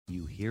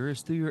hear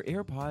us through your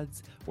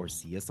AirPods or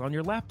see us on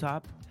your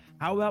laptop,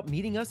 how about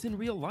meeting us in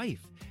real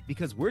life?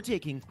 Because we're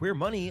taking Queer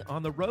Money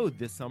on the road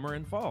this summer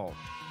and fall.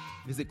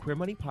 Visit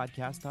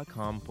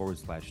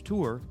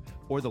queermoneypodcast.com/tour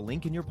or the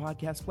link in your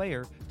podcast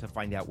player to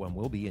find out when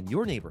we'll be in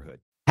your neighborhood.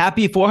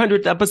 Happy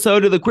 400th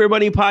episode of the Queer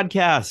Money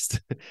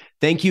Podcast.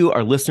 Thank you,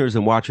 our listeners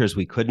and watchers.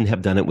 We couldn't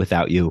have done it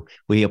without you.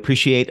 We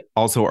appreciate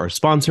also our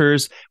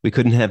sponsors. We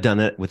couldn't have done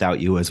it without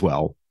you as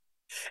well.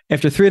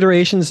 After 3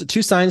 iterations,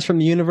 2 signs from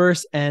the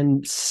universe,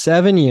 and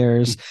 7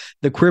 years,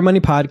 the Queer Money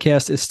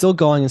Podcast is still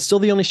going and still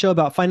the only show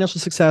about financial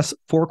success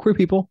for queer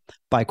people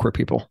by queer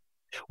people.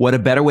 What a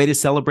better way to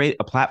celebrate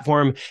a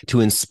platform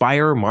to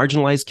inspire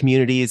marginalized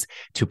communities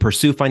to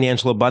pursue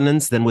financial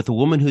abundance than with a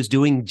woman who's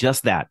doing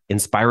just that,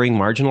 inspiring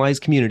marginalized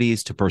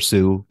communities to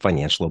pursue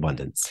financial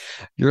abundance.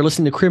 You're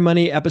listening to Queer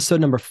Money, episode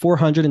number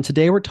 400, and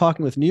today we're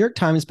talking with New York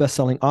Times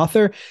bestselling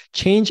author,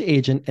 change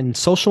agent, and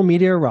social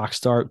media rock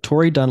star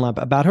Tori Dunlap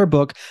about her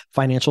book,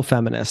 Financial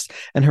Feminist,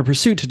 and her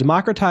pursuit to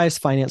democratize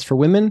finance for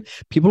women,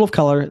 people of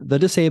color, the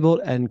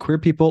disabled, and queer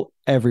people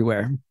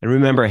everywhere. And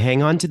remember,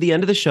 hang on to the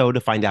end of the show to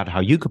find out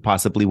how you could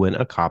possibly win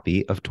a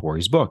copy of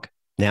Tori's book.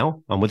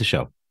 Now, on with the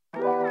show.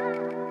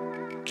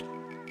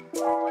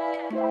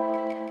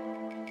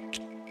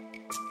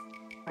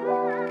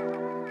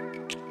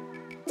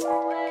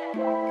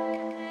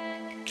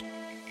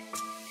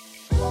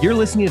 You're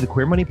listening to the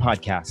Queer Money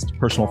Podcast,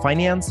 personal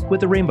finance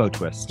with a rainbow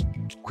twist.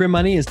 Queer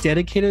Money is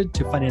dedicated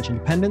to financial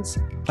independence,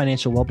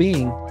 financial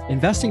well-being,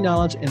 investing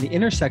knowledge, and the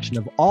intersection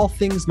of all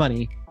things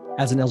money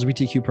as an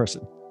LGBTQ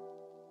person.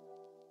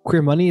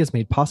 Queer Money is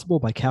made possible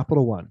by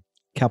Capital One.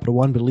 Capital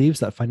One believes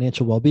that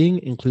financial well-being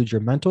includes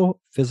your mental,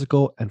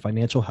 physical, and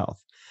financial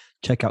health.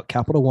 Check out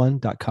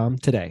CapitalOne.com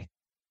today.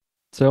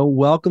 So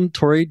welcome,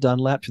 Tori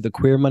Dunlap, to the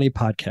Queer Money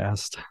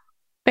Podcast.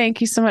 Thank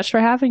you so much for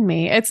having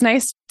me. It's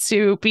nice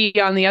to be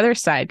on the other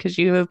side because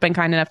you have been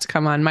kind enough to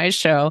come on my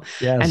show.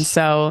 Yes. And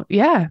so,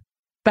 yeah,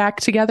 back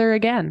together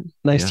again.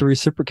 Nice to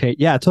reciprocate.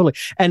 Yeah, totally.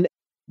 And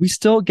we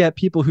still get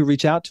people who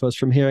reach out to us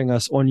from hearing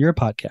us on your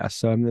podcast.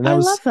 So I mean, I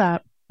love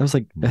that. That was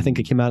like, I think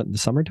it came out in the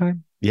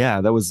summertime.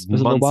 Yeah, that was a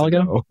little while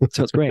ago.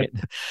 So it's great.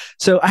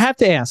 So I have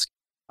to ask,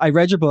 I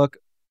read your book.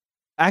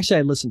 Actually,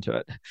 I listened to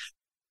it.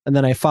 And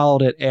then I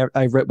followed it.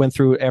 Went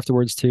through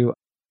afterwards to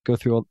go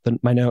through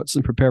my notes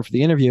and prepare for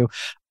the interview.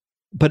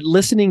 But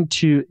listening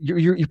to,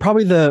 you're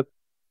probably the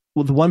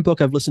one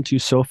book I've listened to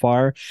so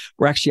far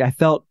where actually I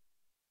felt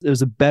it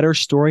was a better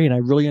story and I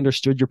really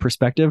understood your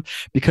perspective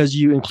because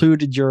you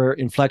included your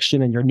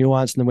inflection and your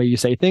nuance in the way you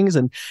say things,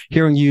 and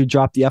hearing you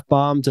drop the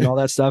F-bombs and all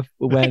that stuff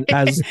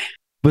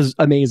was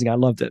amazing. I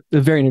loved it. It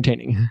was very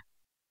entertaining.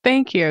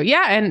 Thank you.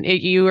 Yeah. And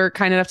you were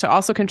kind enough to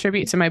also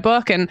contribute to my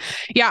book. And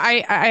yeah,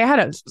 I had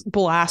a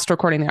blast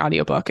recording the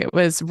audiobook. It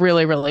was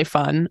really, really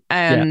fun.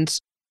 And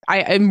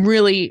yeah. I'm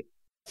really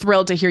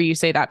thrilled to hear you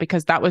say that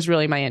because that was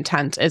really my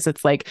intent. Is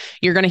it's like,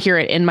 you're going to hear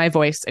it in my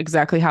voice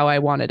exactly how I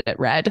wanted it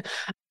read.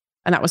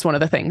 And that was one of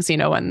the things,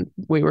 when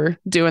we were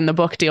doing the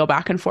book deal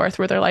back and forth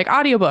where they're like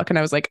audiobook. And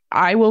I was like,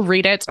 I will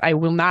read it. I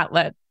will not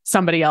let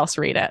somebody else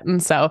read it.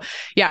 And so,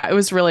 yeah, it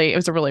was a really,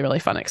 really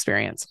fun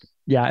experience.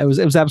 Yeah, it was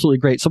absolutely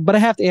great. So, but I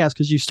have to ask,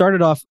 because you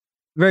started off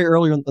very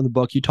early in the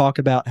book, you talk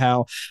about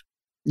how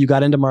you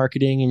got into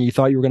marketing and you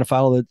thought you were going to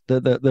follow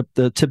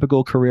the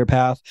typical career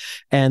path,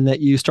 and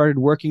that you started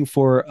working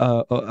for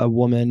a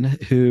woman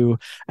who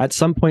at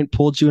some point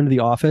pulled you into the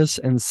office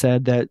and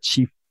said that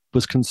she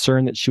was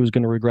concerned that she was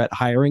going to regret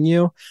hiring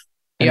you.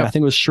 And I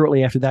think it was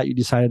shortly after that you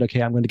decided,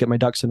 okay, I'm going to get my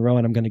ducks in a row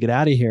and I'm going to get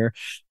out of here.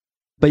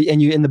 But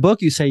in the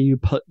book, you say you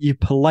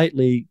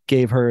politely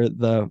gave her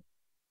the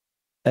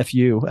F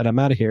you and I'm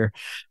out of here.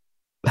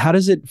 How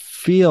does it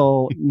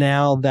feel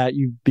now that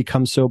you've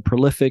become so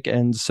prolific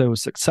and so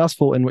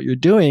successful in what you're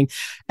doing?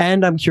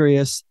 And I'm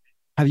curious,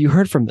 have you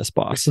heard from this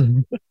boss?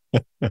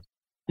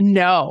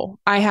 No,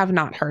 I have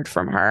not heard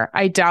from her.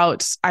 I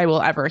doubt I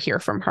will ever hear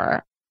from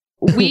her.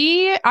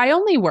 I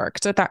only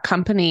worked at that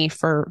company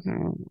for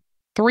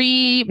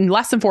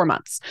less than 4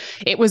 months.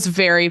 It was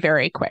very,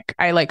 very quick.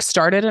 I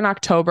started in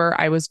October.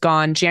 I was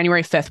gone.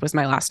 January 5th was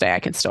my last day. I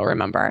can still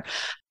remember.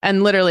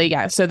 And literally,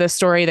 yeah. So the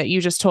story that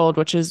you just told,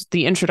 which is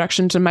the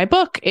introduction to my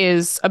book,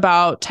 is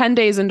about 10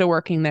 days into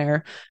working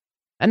there.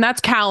 And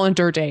that's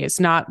calendar days,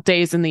 not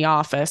days in the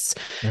office.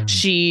 Mm-hmm.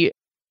 She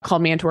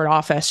called me into her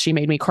office. She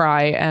made me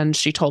cry. And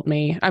she told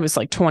me, I was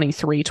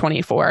 23,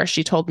 24.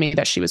 She told me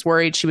that she was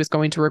worried she was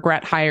going to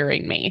regret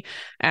hiring me.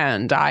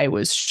 And I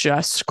was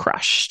just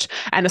crushed.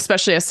 And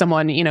especially as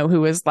someone,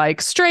 who is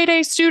straight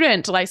A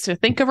student, likes to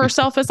think of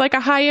herself as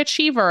a high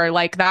achiever,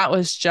 that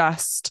was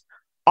just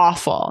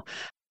awful.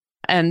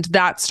 And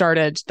that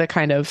started the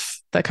kind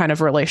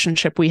of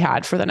relationship we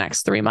had for the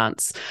next 3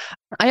 months.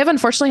 I have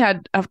unfortunately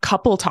had a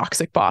couple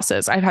toxic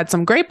bosses. I've had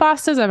some great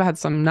bosses. I've had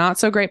some not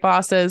so great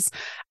bosses.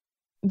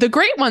 The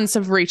great ones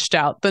have reached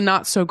out. The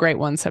not so great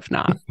ones have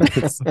not.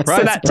 So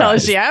that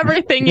tells you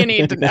everything you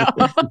need to know.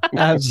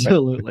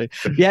 Absolutely.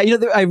 Yeah.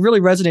 I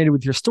really resonated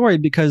with your story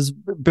because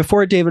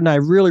before David and I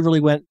really, really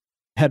went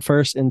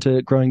headfirst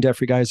into growing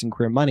debt-free guys and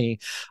queer money,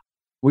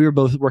 we were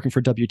both working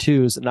for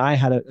W-2s, and I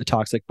had a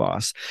toxic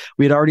boss.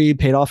 We had already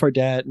paid off our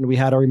debt, and we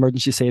had our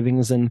emergency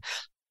savings, and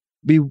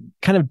we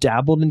kind of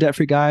dabbled in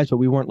debt-free guys, but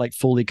we weren't like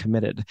fully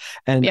committed.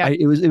 And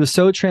it was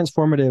so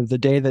transformative the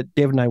day that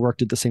David and I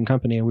worked at the same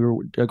company, and we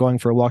were going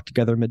for a walk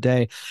together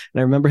midday. And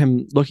I remember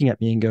him looking at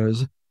me and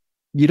goes,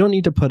 "You don't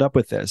need to put up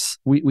with this.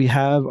 We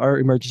have our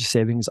emergency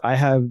savings. I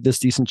have this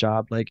decent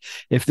job. Like,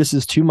 if this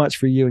is too much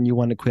for you and you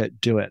want to quit,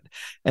 do it."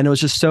 And it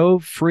was just so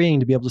freeing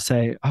to be able to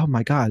say, "Oh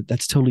my God,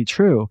 that's totally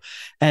true."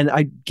 And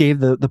I gave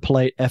the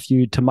polite F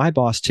you to my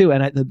boss too.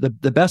 And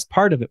the best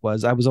part of it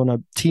was I was on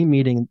a team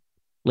meeting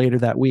later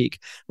that week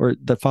or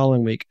the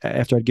following week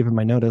after I'd given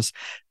my notice.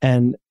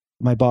 And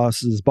my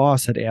boss's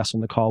boss had asked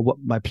on the call what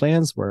my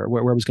plans were,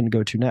 where I was going to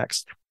go to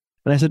next.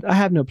 And I said, "I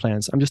have no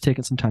plans. I'm just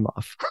taking some time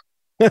off."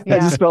 Yeah. I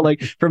just felt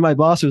like for my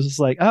boss, it was just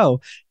like,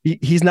 oh,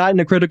 he's not in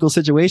a critical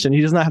situation.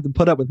 He does not have to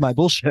put up with my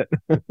bullshit.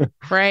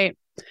 Right.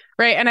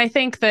 Right. And I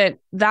think that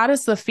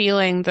is the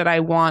feeling that I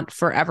want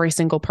for every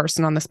single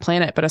person on this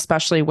planet, but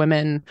especially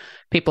women,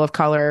 people of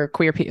color,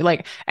 queer people,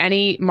 like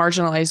any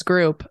marginalized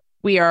group.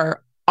 We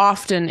are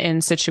often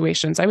in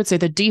situations, I would say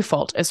the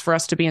default is for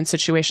us to be in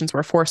situations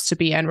we're forced to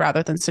be in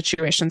rather than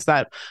situations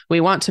that we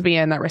want to be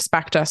in, that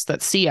respect us,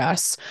 that see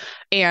us.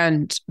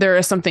 And there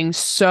is something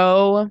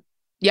so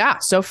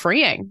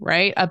freeing,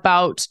 right?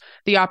 About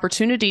the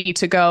opportunity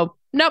to go,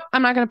 nope,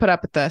 I'm not going to put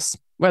up with this.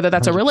 Whether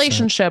that's 100%. A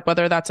relationship,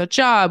 whether that's a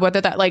job,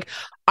 whether that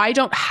I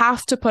don't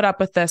have to put up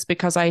with this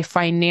because I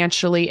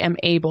financially am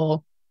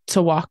able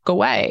to walk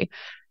away.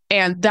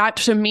 And that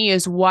to me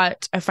is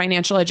what a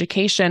financial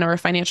education or a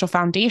financial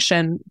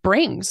foundation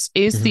brings,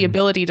 is the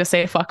ability to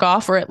say fuck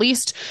off, or at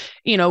least,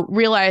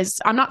 realize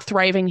I'm not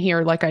thriving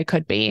here like I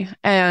could be.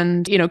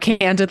 And,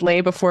 candidly,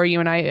 before you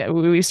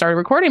and we started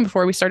recording,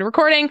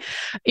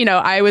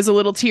 I was a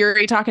little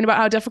teary talking about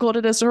how difficult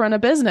it is to run a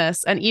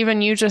business. And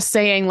even you just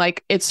saying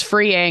like, it's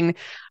freeing,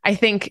 I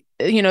think,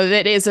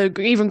 that is a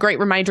even great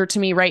reminder to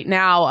me right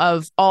now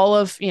of all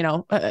of,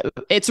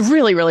 it's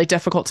really, really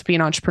difficult to be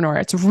an entrepreneur.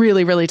 It's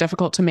really, really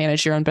difficult to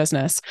manage your own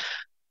business.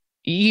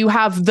 You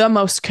have the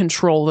most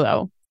control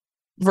though,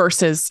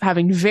 versus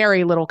having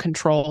very little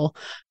control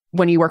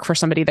when you work for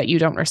somebody that you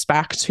don't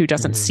respect, who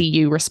doesn't see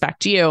you,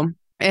 respect you.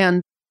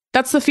 And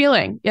that's the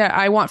feeling. Yeah.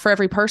 I want for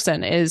every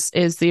person is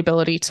the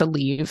ability to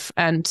leave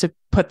and to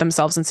put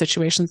themselves in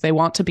situations they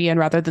want to be in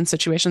rather than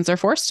situations they're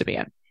forced to be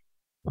in.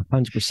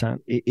 100%.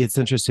 It's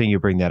interesting you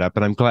bring that up,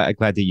 and I'm glad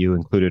that you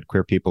included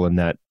queer people in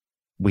that.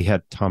 We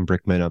had Tom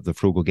Brickman of The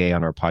Frugal Gay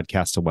on our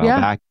podcast a while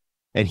back,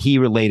 and he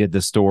related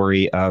the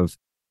story of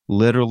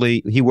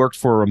literally, he worked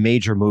for a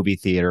major movie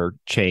theater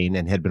chain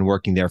and had been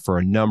working there for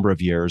a number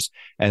of years.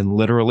 And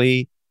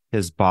literally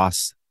his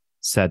boss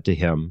said to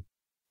him,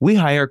 "We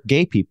hire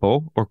gay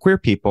people or queer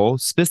people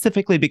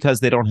specifically because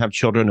they don't have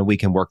children and we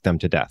can work them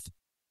to death."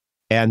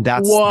 And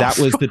that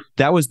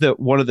was the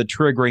one of the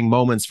triggering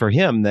moments for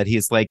him, that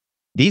he's like,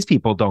 these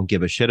people don't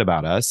give a shit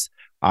about us.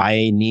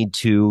 I need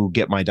to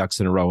get my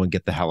ducks in a row and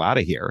get the hell out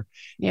of here.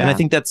 Yeah. And I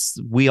think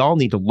we all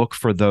need to look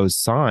for those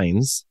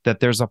signs that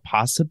there's a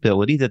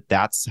possibility that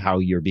that's how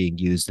you're being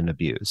used and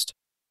abused.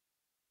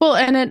 Well,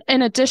 and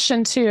in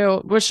addition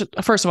to, which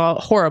first of all,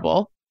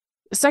 horrible.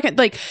 Second,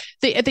 like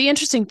the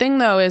interesting thing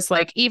though, is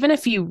like, even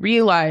if you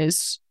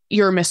realize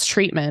your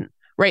mistreatment,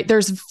 right,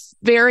 there's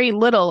very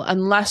little,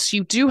 unless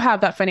you do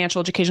have that financial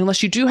education,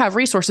 unless you do have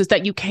resources,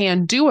 that you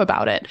can do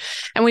about it.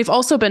 And we've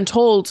also been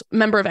told,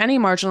 member of any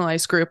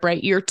marginalized group,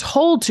 right, you're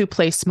told to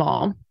play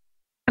small.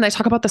 And I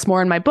talk about this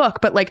more in my book,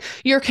 but like,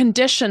 you're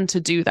conditioned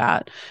to do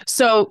that.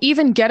 So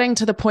even getting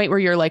to the point where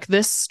you're like,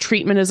 this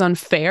treatment is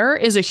unfair,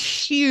 is a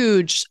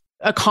huge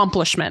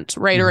accomplishment,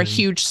 right? Or a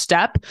huge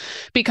step,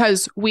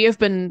 because we have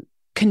been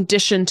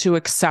conditioned to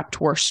accept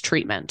worse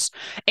treatment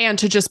and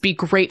to just be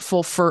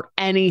grateful for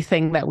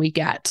anything that we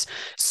get.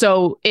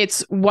 So it's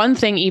one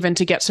thing even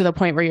to get to the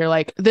point where you're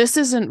like, this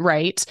isn't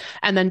right.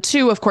 And then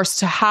two, of course,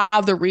 to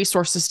have the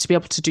resources to be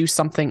able to do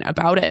something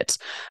about it.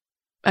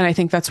 And I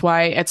think that's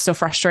why it's so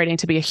frustrating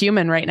to be a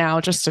human right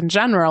now, just in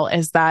general,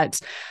 is that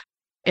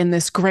in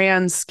this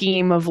grand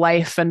scheme of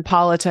life and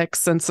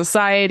politics and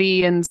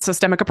society and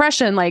systemic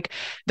oppression, like,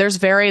 there's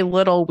very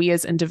little we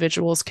as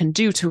individuals can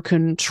do to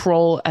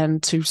control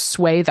and to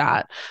sway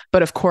that.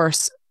 But of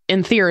course,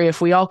 in theory,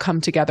 if we all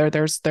come together,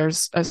 there's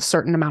a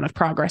certain amount of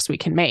progress we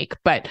can make.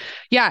 But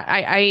yeah,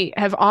 I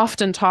have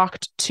often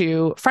talked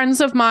to friends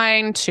of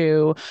mine,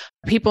 to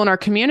people in our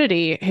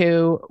community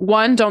who,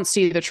 one, don't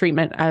see the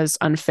treatment as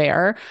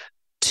unfair.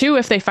 Two,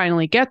 if they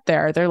finally get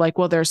there, they're like,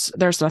 well, there's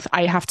nothing,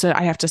 I have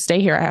to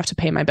stay here. I have to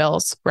pay my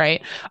bills.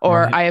 Right.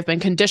 Or right. I have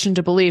been conditioned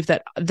to believe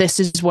that this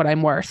is what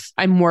I'm worth.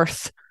 I'm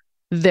worth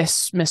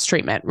this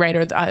mistreatment. Right.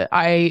 Or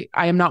I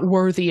am not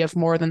worthy of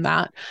more than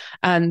that.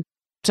 And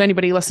to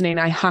anybody listening,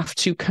 I have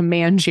to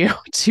command you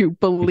to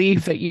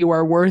believe that you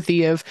are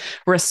worthy of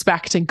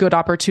respect and good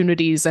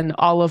opportunities and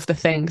all of the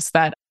things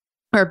that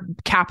are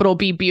capital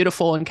B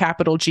beautiful and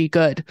capital G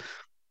good.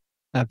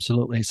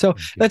 Absolutely. So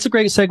that's a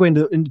great segue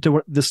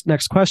into this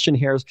next question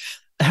here is,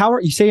 how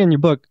are you say in your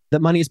book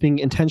that money is being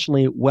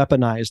intentionally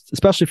weaponized,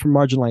 especially for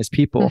marginalized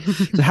people?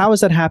 So how is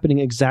that happening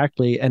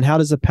exactly? And how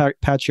does the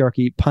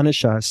patriarchy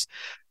punish us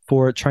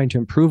for trying to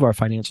improve our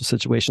financial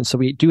situation? So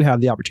we do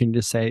have the opportunity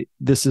to say,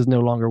 this is no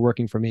longer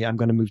working for me. I'm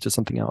going to move to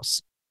something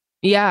else.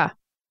 Yeah.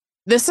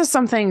 This is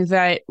something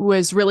that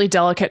was really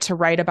delicate to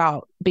write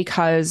about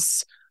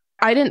because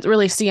I didn't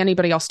really see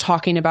anybody else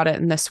talking about it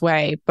in this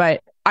way,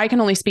 but I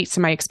can only speak to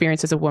my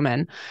experience as a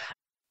woman.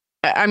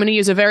 I'm going to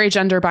use a very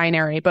gender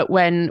binary, but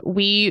when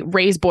we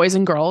raise boys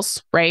and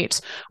girls, right,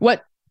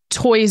 what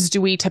toys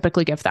do we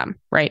typically give them,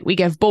 right? We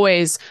give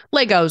boys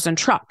Legos and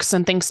trucks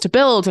and things to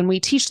build, and we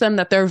teach them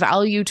that their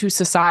value to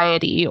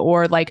society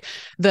or like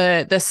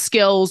the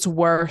skills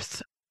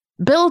worth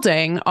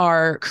building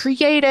are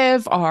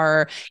creative,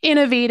 are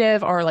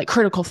innovative, are like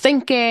critical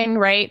thinking,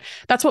 right?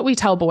 That's what we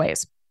tell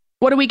boys.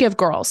 What do we give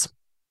girls?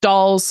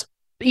 Dolls,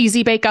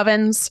 easy bake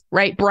ovens,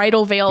 right?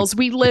 Bridal veils.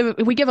 We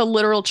give a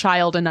literal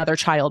child another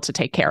child to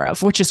take care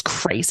of, which is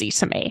crazy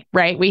to me,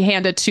 right? We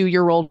hand a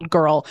 2-year-old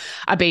girl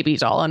a baby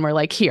doll and we're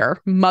like,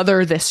 here,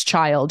 mother this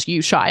child,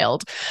 you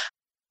child.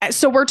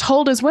 So we're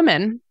told as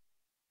women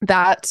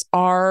that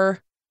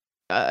our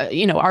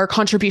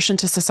contribution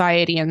to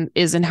society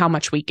is in how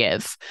much we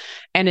give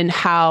and in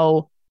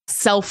how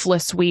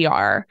selfless we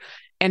are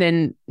and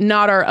in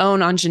not our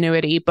own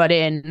ingenuity, but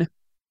in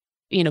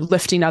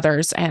lifting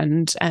others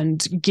and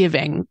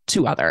giving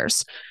to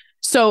others.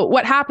 So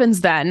what happens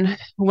then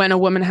when a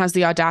woman has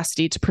the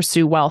audacity to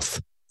pursue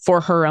wealth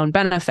for her own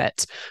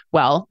benefit?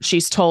 Well,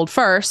 she's told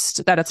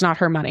first that it's not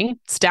her money,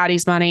 it's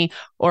daddy's money,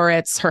 or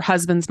it's her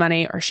husband's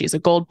money, or she's a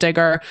gold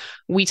digger.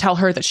 We tell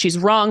her that she's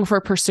wrong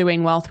for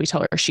pursuing wealth. We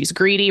tell her she's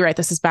greedy, right?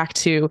 This is back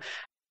to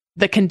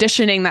the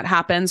conditioning that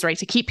happens, right?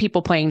 To keep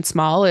people playing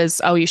small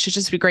is, oh, you should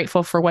just be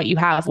grateful for what you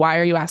have. Why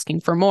are you asking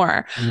for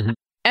more? Mm-hmm.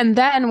 And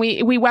then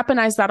we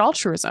weaponize that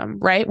altruism,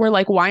 right? We're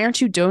like, why aren't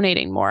you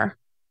donating more?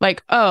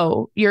 Like,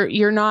 oh,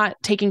 you're not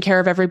taking care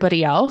of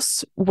everybody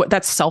else.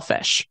 That's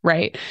selfish,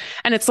 right?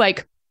 And it's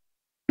like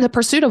the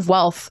pursuit of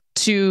wealth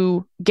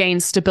to gain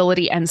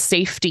stability and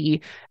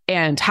safety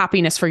and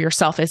happiness for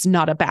yourself is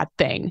not a bad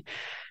thing.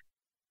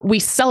 We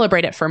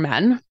celebrate it for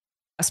men,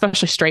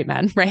 especially straight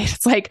men, right?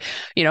 It's like,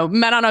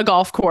 men on a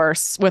golf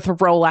course with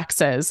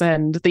Rolexes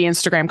and the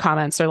Instagram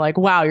comments are like,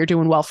 wow, you're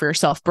doing well for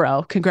yourself,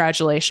 bro.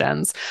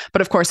 Congratulations.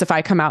 But of course, if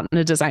I come out in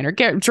a designer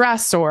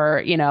dress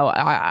or,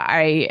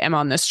 I am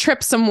on this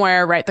trip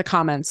somewhere, right? The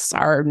comments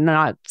are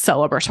not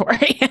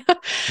celebratory.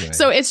 Right.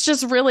 So it's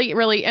just really,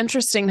 really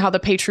interesting how the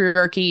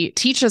patriarchy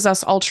teaches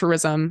us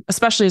altruism,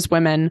 especially as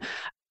women.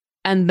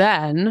 And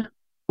then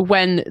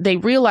when they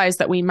realize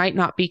that we might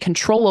not be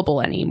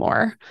controllable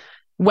anymore,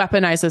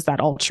 weaponizes that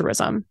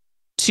altruism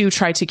to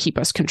try to keep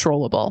us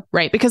controllable,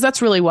 right? Because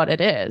that's really what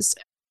it is.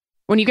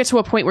 When you get to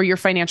a point where you're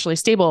financially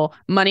stable,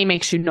 money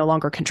makes you no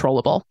longer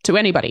controllable to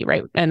anybody,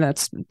 right? And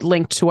that's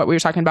linked to what we were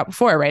talking about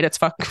before, right? It's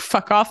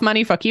fuck off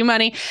money, fuck you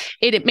money.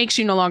 It makes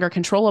you no longer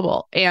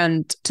controllable.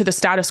 And to the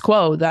status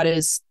quo, that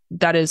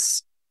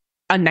is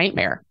a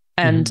nightmare.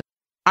 And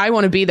I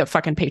want to be the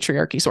fucking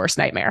patriarchy's worst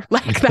nightmare.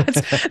 Like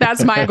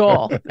that's my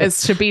goal, is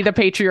to be the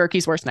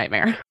patriarchy's worst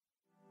nightmare.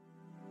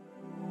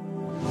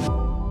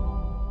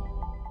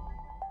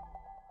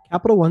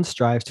 Capital One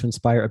strives to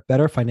inspire a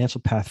better financial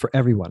path for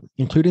everyone,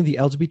 including the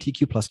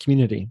LGBTQ+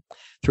 community,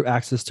 through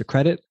access to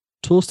credit,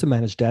 tools to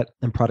manage debt,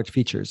 and product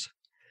features.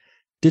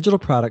 Digital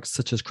products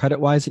such as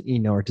CreditWise and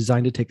Eno are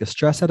designed to take the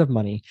stress out of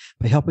money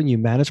by helping you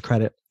manage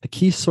credit, a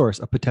key source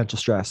of potential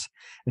stress,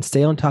 and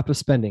stay on top of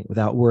spending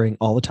without worrying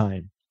all the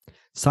time.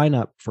 Sign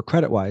up for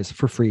CreditWise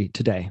for free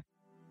today.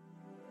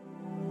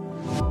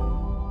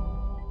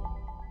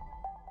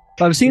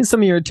 I've seen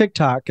some of your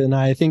TikTok, and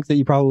I think that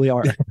you probably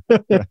are.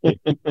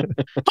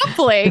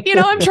 Hopefully,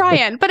 I'm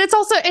trying. But it's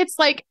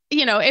like,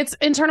 it's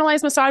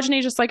internalized misogyny,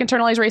 just like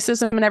internalized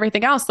racism and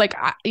everything else. Like,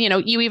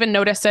 you even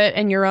notice it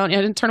in your own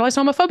internalized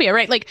homophobia,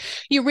 right? Like,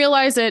 you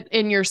realize it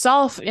in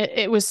yourself.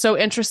 It was so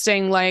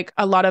interesting, like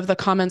a lot of the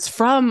comments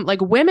from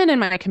like women in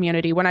my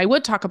community, when I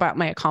would talk about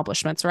my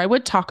accomplishments or I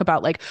would talk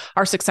about like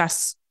our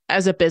success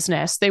as a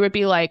business, they would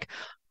be like,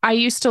 I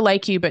used to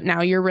like you, but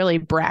now you're really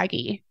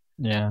braggy.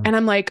 Yeah. And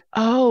I'm like,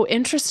 oh,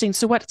 interesting.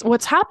 So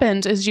what's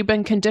happened is you've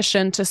been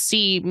conditioned to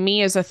see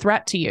me as a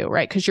threat to you,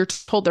 right? Because you're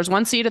told there's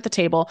one seat at the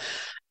table.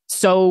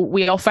 So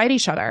we all fight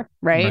each other,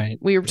 right?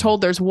 We were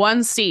told there's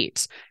one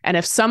seat. And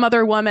if some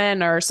other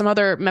woman or some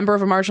other member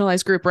of a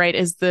marginalized group, right,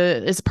 is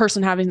the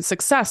person having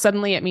success,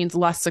 suddenly it means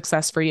less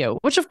success for you,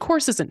 which of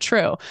course isn't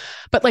true.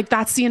 But like,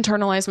 that's the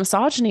internalized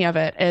misogyny of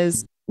it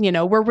is,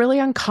 we're really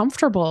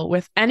uncomfortable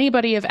with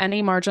anybody of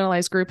any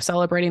marginalized group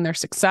celebrating their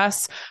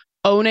success,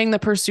 owning the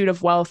pursuit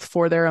of wealth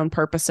for their own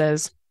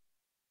purposes.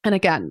 And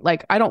again,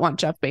 like, I don't want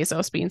Jeff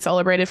Bezos being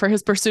celebrated for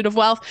his pursuit of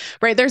wealth,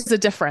 right? There's a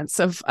difference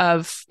of,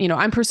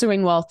 I'm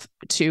pursuing wealth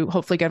to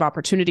hopefully give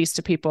opportunities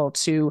to people,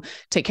 to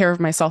take care of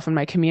myself and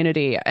my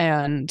community.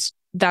 And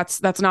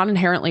that's not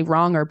inherently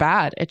wrong or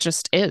bad. It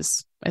just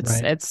is.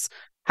 It's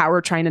how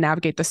we're trying to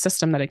navigate the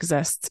system that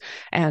exists.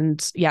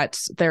 And yet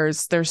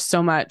there's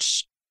so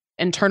much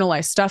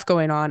internalized stuff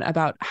going on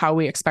about how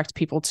we expect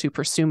people to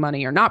pursue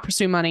money or not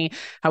pursue money,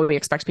 how we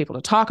expect people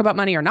to talk about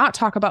money or not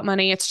talk about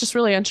money. It's just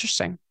really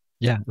interesting.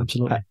 Yeah,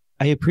 absolutely.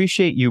 I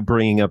appreciate you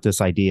bringing up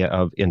this idea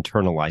of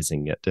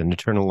internalizing it and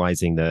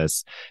internalizing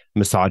this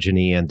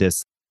misogyny and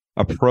this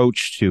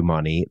approach to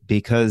money,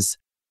 because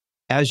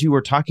as you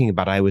were talking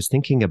about, I was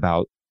thinking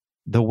about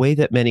the way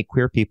that many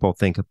queer people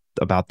think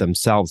about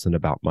themselves and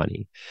about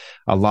money.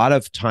 A lot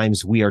of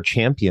times we are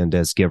championed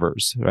as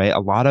givers, right? A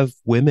lot of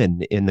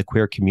women in the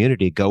queer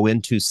community go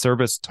into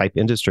service type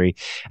industry.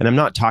 And I'm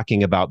not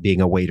talking about being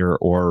a waiter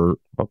or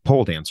a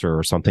pole dancer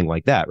or something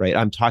like that, right?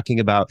 I'm talking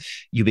about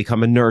you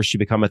become a nurse, you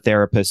become a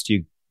therapist,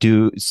 you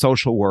do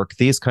social work,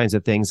 these kinds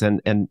of things.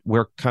 And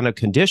we're kind of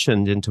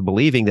conditioned into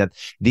believing that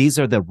these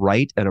are the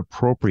right and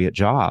appropriate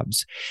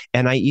jobs.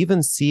 And I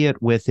even see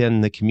it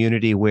within the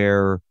community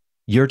where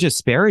you're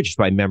disparaged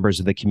by members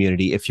of the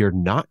community if you're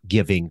not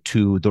giving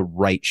to the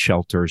right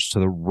shelters, to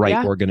the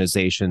right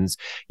organizations.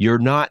 You're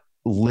not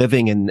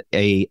living in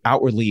a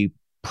outwardly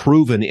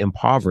proven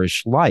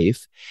impoverished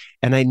life.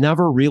 And I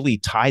never really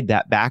tied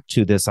that back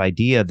to this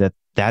idea that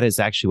that is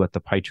actually what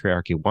the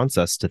patriarchy wants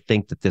us to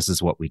think, that this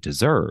is what we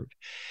deserve.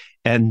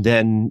 And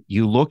then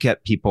you look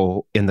at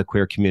people in the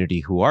queer community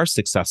who are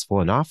successful,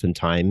 and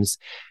oftentimes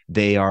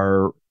they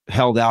are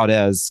held out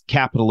as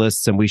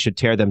capitalists and we should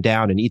tear them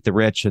down and eat the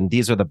rich. And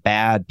these are the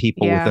bad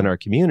people within our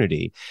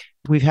community.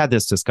 We've had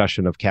this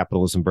discussion of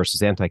capitalism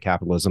versus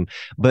anti-capitalism,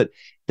 but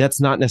that's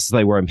not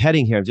necessarily where I'm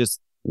heading here.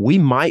 We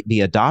might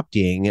be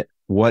adopting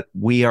what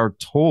we are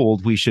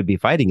told we should be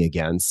fighting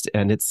against.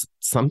 And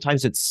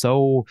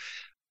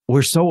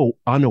we're so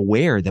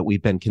unaware that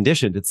we've been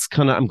conditioned. It's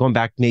kind of, I'm going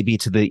back maybe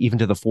to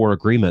the 4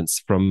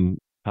 agreements from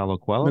Paulo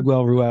Coelho.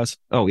 Miguel Ruiz.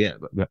 Oh, yeah.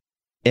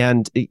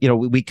 And,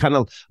 we kind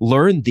of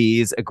learn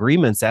these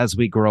agreements as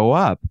we grow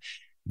up.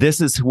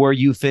 This is where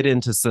you fit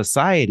into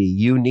society.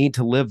 You need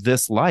to live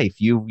this life.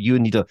 You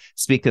need to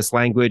speak this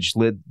language,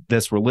 live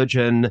this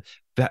religion,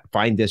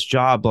 find this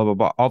job, blah, blah,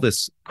 blah, all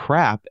this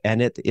crap.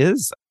 And it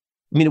is,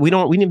 we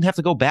didn't even have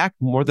to go back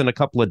more than a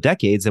couple of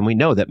decades. And we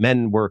know that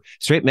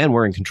straight men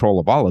were in control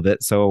of all of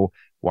it. So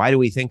why do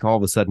we think all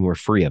of a sudden we're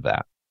free of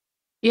that?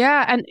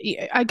 Yeah. And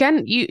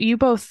again, you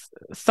both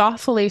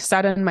thoughtfully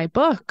said in my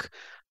book,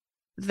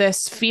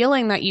 this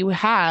feeling that you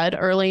had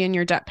early in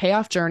your debt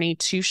payoff journey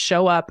to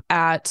show up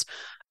at,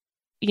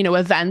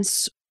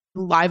 events,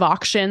 live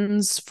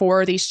auctions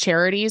for these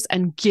charities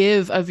and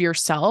give of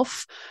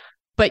yourself.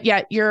 But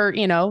yet you're,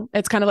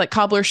 it's kind of like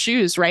cobbler's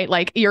shoes, right?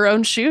 Like your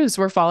own shoes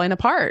were falling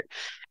apart.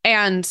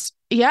 And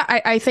yeah,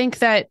 I think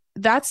that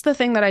that's the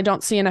thing that I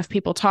don't see enough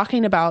people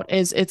talking about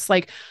is it's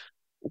like,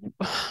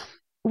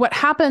 what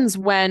happens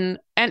when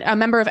a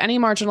member of any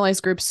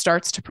marginalized group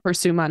starts to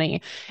pursue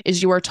money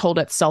is you are told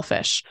it's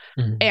selfish.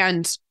 Mm-hmm.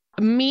 And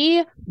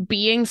me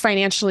being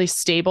financially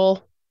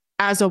stable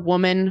as a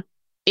woman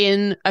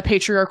in a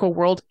patriarchal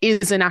world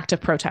is an act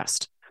of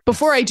protest.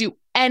 Before I do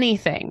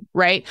anything,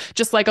 right?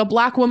 Just like a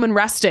Black woman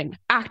resting,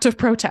 act of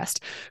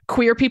protest.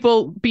 Queer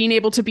people being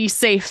able to be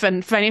safe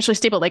and financially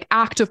stable, like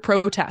act of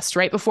protest,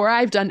 right? Before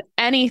I've done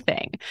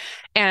anything.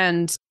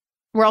 And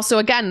we're also,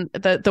 again,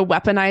 the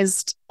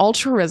weaponized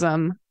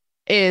altruism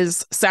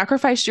is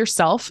sacrifice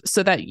yourself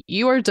so that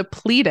you are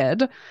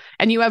depleted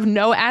and you have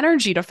no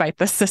energy to fight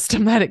the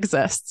system that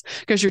exists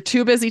because you're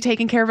too busy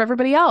taking care of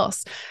everybody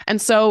else.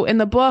 And so in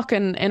the book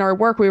and in our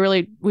work,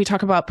 we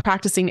talk about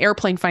practicing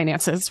airplane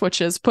finances,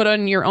 which is put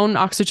on your own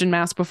oxygen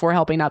mask before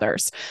helping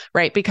others,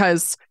 right?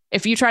 Because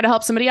if you try to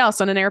help somebody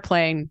else on an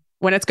airplane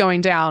when it's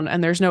going down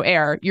and there's no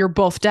air, you're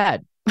both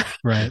dead.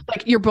 Right.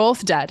 Like you're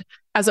both dead,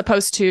 as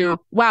opposed to,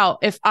 wow,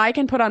 if I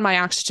can put on my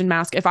oxygen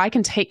mask, if I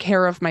can take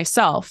care of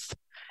myself,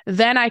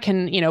 then I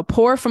can,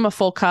 pour from a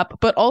full cup,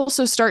 but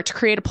also start to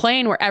create a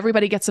plane where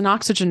everybody gets an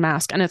oxygen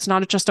mask and it's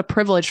not just a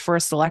privilege for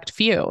a select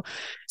few.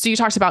 So you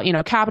talked about,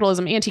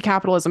 capitalism,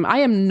 anti-capitalism. I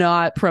am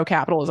not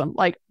pro-capitalism,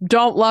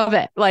 don't love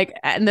it.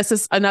 And this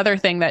is another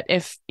thing that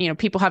if,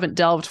 people haven't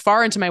delved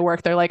far into my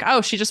work, they're like,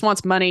 oh, she just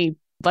wants money,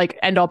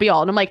 end all be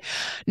all. And I'm like,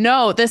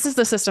 no, this is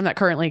the system that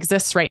currently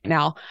exists right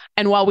now.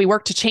 And while we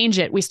work to change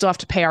it, we still have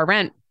to pay our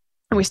rent.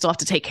 And we still have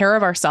to take care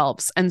of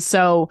ourselves. And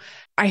so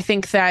I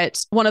think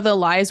that one of the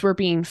lies we're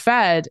being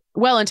fed,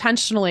 well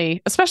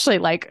intentionally, especially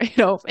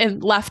in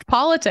left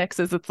politics,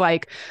 is it's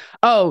like,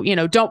 oh,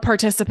 don't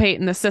participate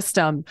in the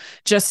system.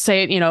 Just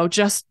say it,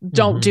 just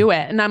don't do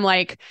it. And I'm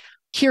like,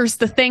 here's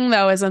the thing,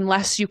 though, is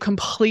unless you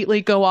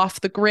completely go off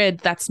the grid,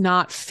 that's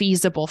not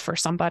feasible for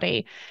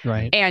somebody.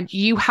 Right. And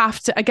you have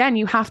to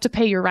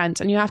pay your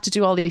rent and you have to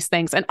do all these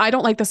things. And I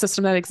don't like the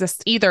system that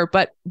exists either,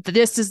 but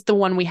this is the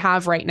one we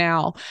have right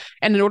now.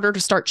 And in order to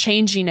start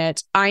changing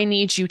it, I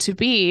need you to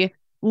be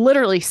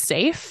literally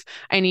safe.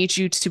 I need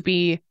you to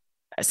be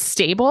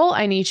stable.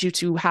 I need you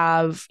to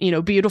have,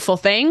 beautiful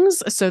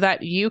things so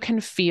that you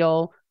can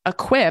feel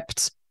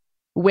equipped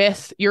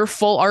with your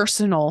full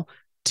arsenal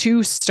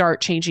to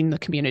start changing the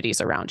communities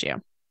around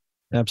you.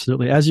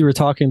 Absolutely. As you were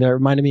talking there, it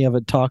reminded me of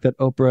a talk that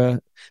Oprah,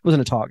 it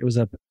wasn't a talk, it was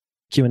a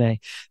Q&A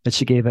that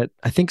she gave at,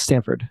 I think,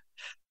 Stanford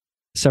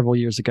several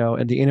years ago.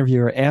 And the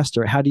interviewer asked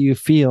her, how do you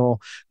feel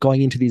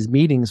going into these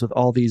meetings with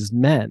all these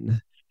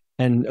men?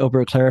 And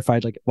Oprah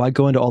clarified, like, well, I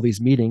go into all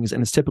these meetings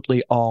and it's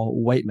typically all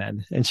white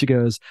men. And she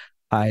goes,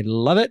 I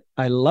love it.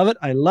 I love it.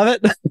 I love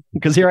it.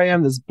 Because here I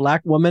am, this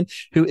Black woman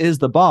who is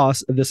the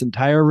boss of this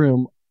entire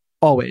room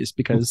always,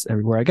 because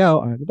everywhere I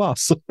go, I'm the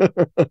boss.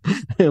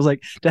 It was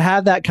like, to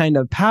have that kind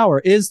of power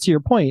is, to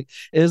your point,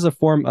 is a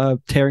form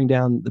of tearing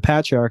down the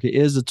patriarchy,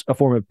 is a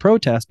form of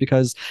protest,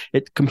 because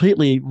it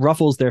completely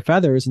ruffles their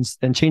feathers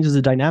and changes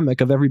the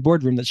dynamic of every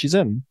boardroom that she's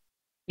in.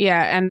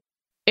 Yeah. And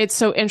it's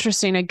so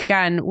interesting,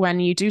 again, when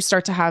you do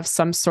start to have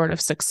some sort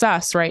of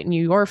success, right? And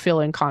you're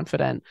feeling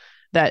confident,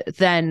 that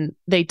then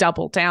they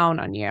double down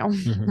on you,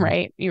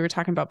 right? You were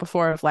talking about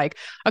before of like,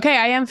 okay,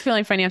 I am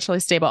feeling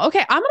financially stable.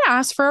 Okay, I'm going to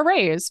ask for a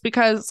raise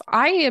because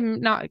I am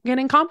not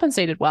getting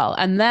compensated well.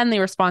 And then the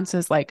response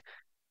is like,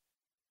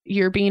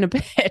 you're being a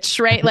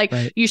bitch, right? Like,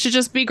 Right. You should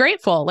just be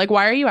grateful. Like,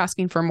 why are you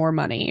asking for more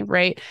money,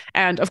 right?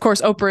 And of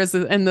course, Oprah is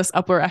in this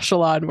upper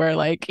echelon where,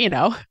 like,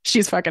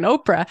 she's fucking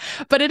Oprah.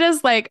 But it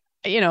is like,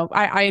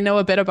 I know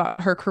a bit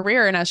about her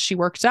career, and as she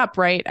worked up,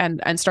 right,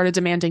 and started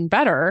demanding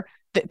better,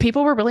 that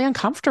people were really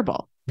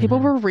uncomfortable. People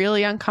were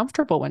really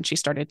uncomfortable when she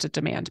started to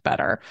demand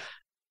better.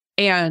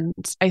 And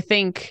I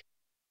think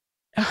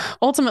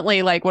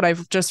ultimately, like, what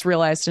I've just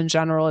realized in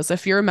general is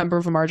if you're a member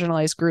of a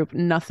marginalized group,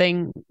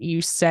 nothing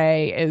you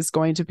say is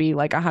going to be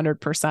like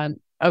 100%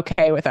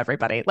 okay with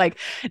everybody. Like,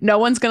 no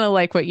one's going to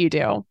like what you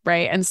do,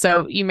 right? And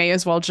so you may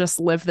as well just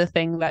live the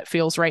thing that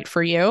feels right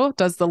for you,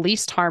 does the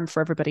least harm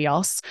for everybody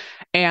else,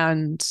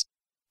 and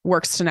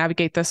works to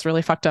navigate this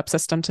really fucked up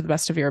system to the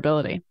best of your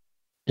ability.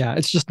 Yeah,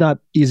 it's just not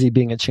easy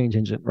being a change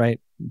agent, right?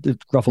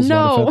 It ruffles a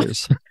lot of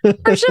feathers.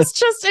 Or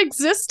just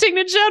existing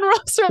in general.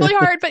 It's really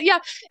hard. But yeah,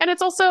 and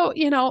it's also,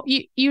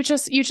 you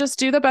just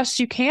do the best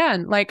you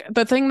can. Like,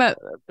 the thing that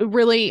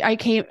really I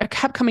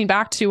kept coming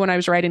back to when I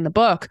was writing the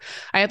book,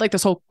 I had like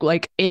this whole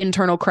like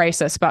internal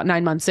crisis about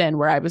 9 months in,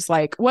 where I was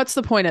like, what's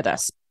the point of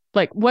this?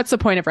 Like, what's the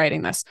point of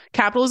writing this?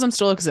 Capitalism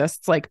still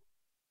exists. Like,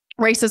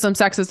 racism,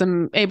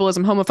 sexism,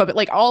 ableism, homophobia,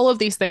 like all of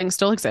these things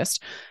still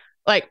exist.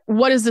 Like,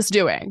 what is this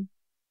doing?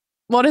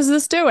 What is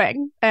this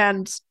doing?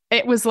 And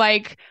it was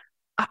like,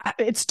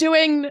 it's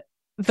doing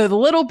the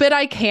little bit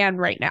I can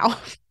right now.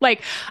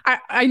 Like,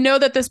 I know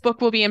that this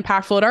book will be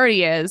impactful. It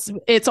already is.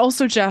 It's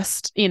also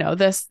just,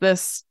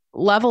 this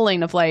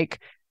leveling of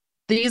like,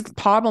 these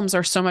problems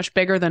are so much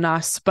bigger than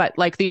us, but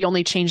like the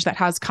only change that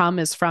has come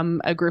is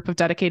from a group of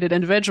dedicated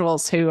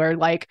individuals who are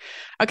like,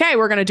 okay,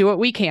 we're going to do what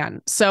we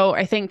can. So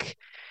I think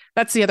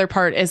that's the other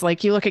part, is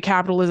like, you look at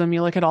capitalism,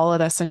 you look at all of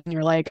this, and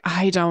you're like,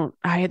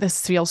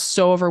 this feels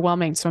so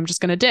overwhelming, so I'm just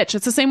going to ditch.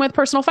 It's the same with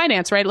personal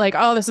finance, right? Like,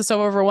 oh, this is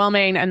so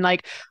overwhelming, and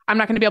like, I'm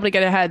not going to be able to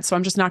get ahead, so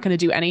I'm just not going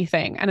to do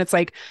anything. And it's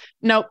like,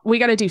 no, we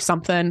got to do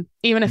something,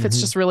 even if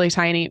it's just really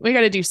tiny. We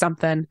got to do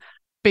something,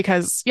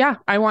 because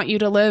I want you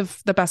to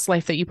live the best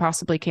life that you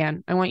possibly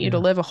can. I want you to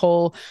live a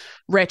whole,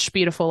 rich,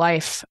 beautiful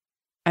life.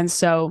 And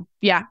so,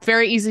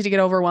 very easy to get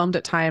overwhelmed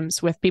at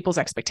times with people's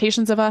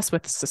expectations of us,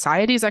 with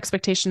society's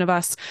expectation of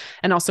us,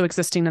 and also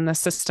existing in this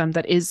system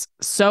that is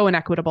so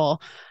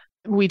inequitable.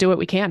 We do what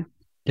we can.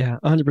 Yeah,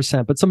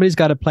 100%. But somebody's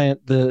got to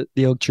plant the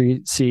oak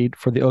tree seed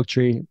for the oak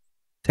tree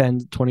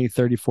 10, 20,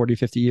 30, 40,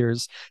 50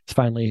 years. It's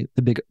finally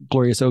the big,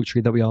 glorious oak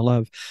tree that we all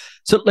love.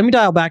 So let me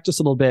dial back just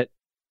a little bit.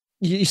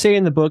 You say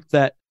in the book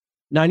that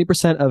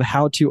 90% of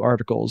how-to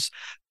articles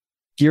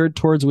geared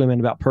towards women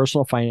about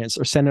personal finance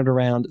are centered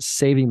around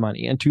saving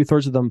money, and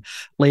 2/3 of them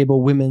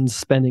label women's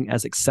spending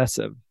as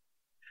excessive.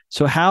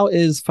 So how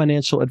is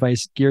financial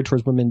advice geared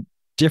towards women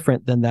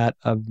different than that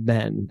of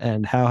men?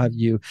 And how have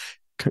you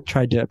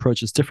tried to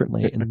approach this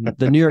differently? And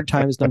the New York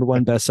Times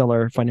 #1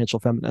 bestseller, Financial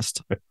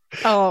Feminist.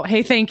 Oh,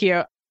 hey, thank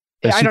you.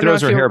 I don't know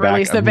if you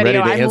released the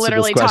video. I'm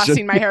literally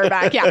tossing my hair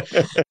back. Yeah.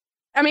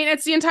 I mean,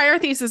 it's the entire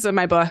thesis of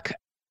my book.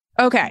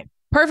 Okay.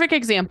 Perfect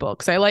example,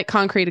 because I like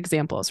concrete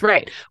examples,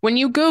 right? When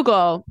you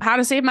Google how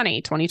to save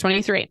money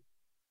 2023,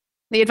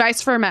 the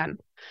advice for men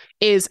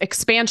is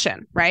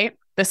expansion, right?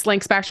 This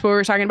links back to what we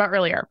were talking about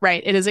earlier,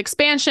 right? It is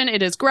expansion,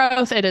 it is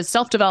growth, it is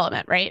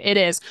self-development, right? It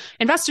is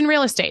invest in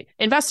real estate,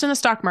 invest in the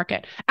stock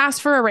market,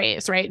 ask for a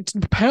raise, right?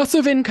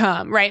 Passive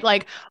income, right?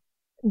 Like,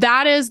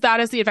 that is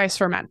the advice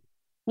for men.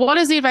 What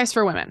is the advice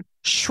for women?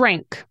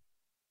 Shrink,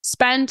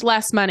 spend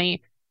less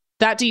money.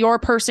 That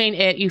Dior pursing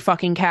it, you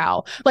fucking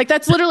cow. Like,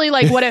 that's literally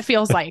like what it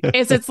feels like.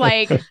 It's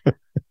like,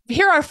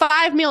 here are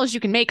 5 meals you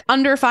can make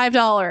under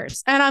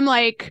 $5. And I'm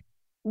like,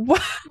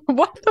 what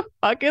the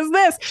fuck is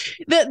this?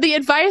 The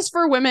advice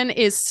for women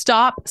is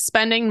stop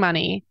spending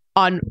money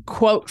on,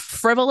 quote,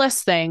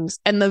 frivolous things.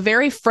 And the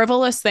very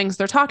frivolous things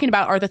they're talking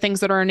about are the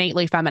things that are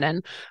innately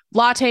feminine.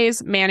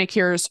 Lattes,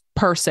 manicures,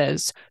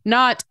 purses,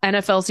 not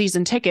NFL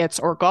season tickets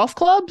or golf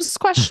clubs, ?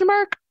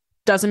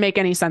 Doesn't make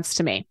any sense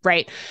to me,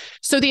 right?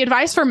 So the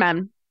advice for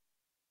men,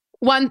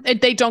 one,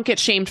 they don't get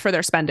shamed for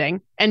their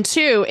spending. And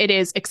two, it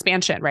is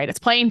expansion, right? It's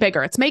playing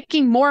bigger. It's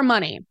making more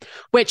money,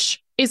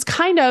 which is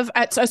kind of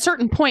at a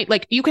certain point,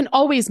 like, you can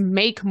always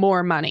make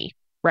more money.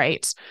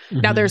 right?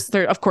 Now there,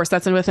 of course,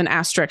 that's with an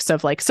asterisk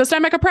of like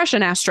systemic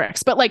oppression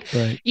asterisk, but like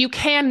you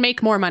can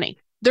make more money.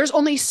 There's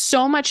only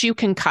so much you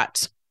can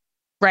cut,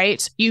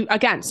 right? You,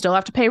 again, still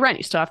have to pay rent.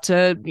 You still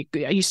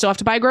have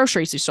to buy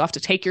groceries. You still have to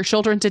take your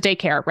children to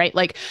daycare, right?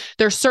 Like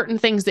there's certain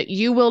things that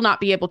you will not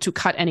be able to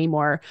cut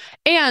anymore.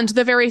 And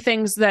the very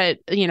things that,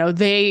 you know,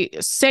 they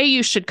say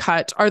you should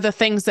cut are the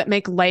things that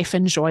make life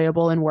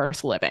enjoyable and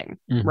worth living,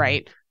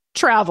 right?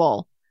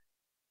 Travel,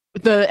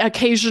 the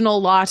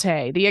occasional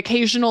latte, the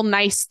occasional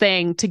nice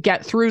thing to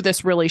get through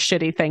this really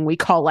shitty thing we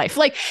call life.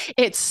 Like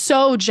it's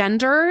so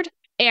gendered.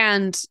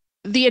 And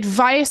the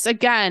advice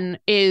again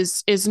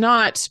is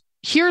not,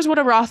 here's what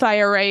a Roth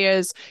IRA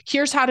is,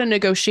 here's how to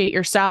negotiate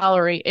your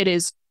salary. It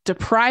is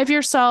deprive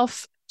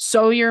yourself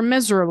so you're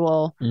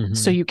miserable,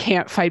 so you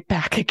can't fight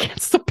back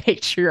against the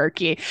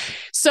patriarchy.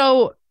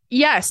 So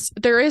yes,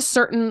 there is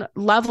certain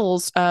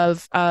levels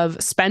of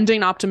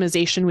spending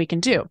optimization we can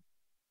do.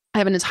 I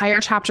have an entire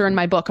chapter in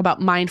my book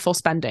about mindful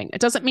spending. It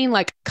doesn't mean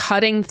like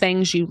cutting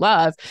things you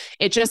love.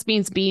 It just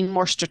means being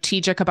more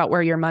strategic about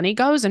where your money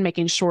goes and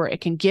making sure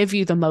it can give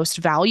you the most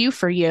value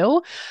for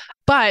you.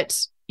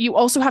 But you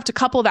also have to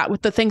couple that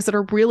with the things that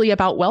are really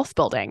about wealth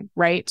building,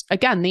 right?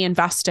 Again, the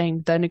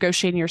investing, the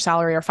negotiating your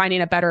salary, or finding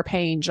a better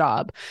paying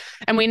job.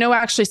 And we know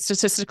actually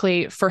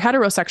statistically for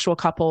heterosexual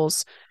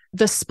couples,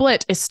 the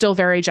split is still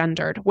very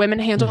gendered. Women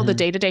handle the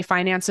day-to-day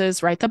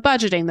finances, right? The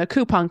budgeting, the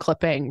coupon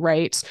clipping,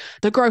 right?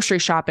 The grocery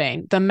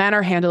shopping. The men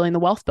are handling the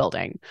wealth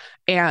building.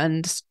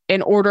 And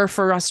in order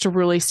for us to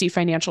really see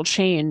financial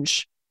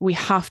change, we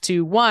have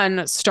to,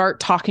 one, start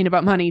talking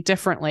about money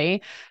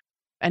differently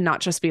and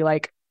not just be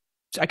like,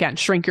 again,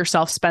 shrink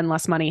yourself, spend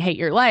less money, hate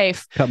your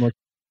life.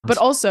 But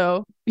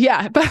also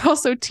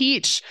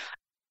teach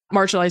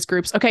marginalized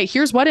groups, okay,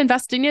 here's what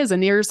investing is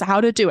and here's how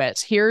to do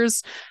it.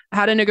 Here's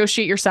how to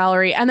negotiate your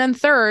salary. And then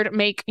third,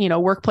 make, you know,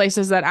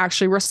 workplaces that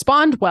actually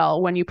respond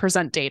well when you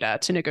present data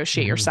to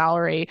negotiate your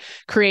salary,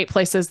 create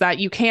places that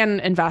you can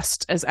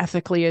invest as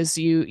ethically as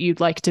you'd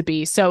like to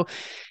be. So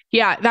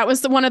yeah, that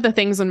was one of the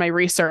things in my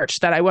research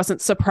that I wasn't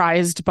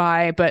surprised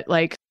by, but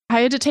like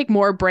I had to take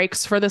more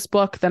breaks for this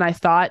book than I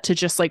thought to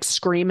just like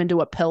scream into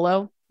a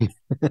pillow.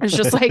 It's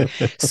just like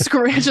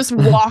just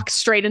walk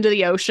straight into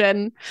the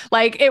ocean.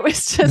 Like it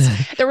was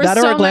just, there was that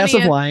so or a glass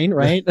many of wine,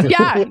 right?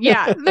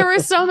 Yeah. There were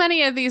so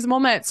many of these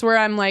moments where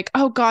I'm like,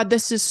 oh God,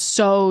 this is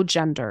so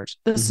gendered.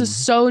 This is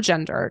so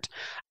gendered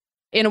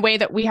in a way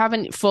that we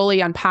haven't fully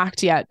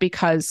unpacked yet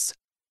because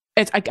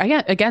it's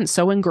again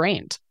so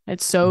ingrained.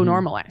 It's so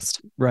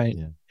normalized. Right.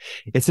 Yeah.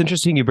 It's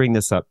interesting you bring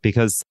this up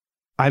because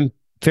I'm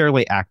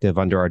fairly active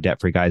under our Debt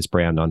Free Guys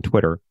brand on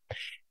Twitter.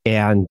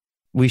 And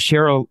I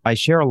share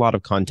a lot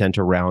of content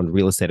around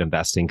real estate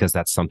investing because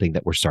that's something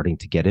that we're starting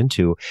to get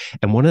into.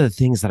 And one of the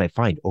things that I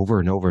find over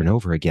and over and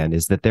over again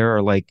is that there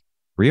are like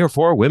 3 or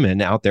 4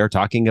 women out there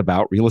talking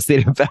about real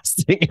estate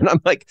investing. And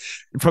I'm like,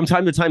 from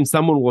time to time,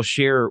 someone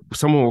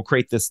will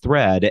create this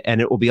thread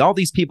and it will be all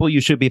these people you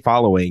should be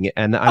following.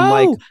 And I'm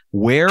like,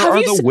 where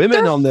are the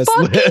women on this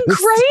list?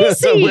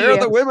 Crazy. Where are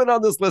the women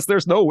on this list?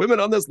 There's no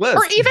women on this list.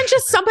 Or even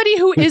just somebody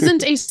who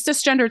isn't a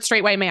cisgendered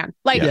straight white man.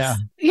 Like,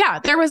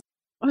 there was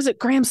it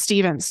Graham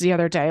Stevens the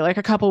other day, like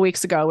a couple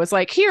weeks ago, was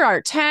like, here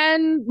are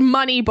 10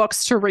 money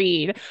books to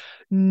read.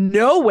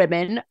 No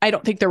women. I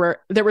don't think there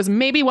was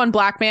maybe one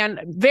black man,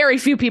 very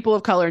few people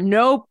of color,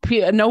 no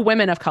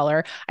women of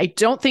color. I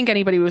don't think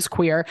anybody was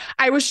queer.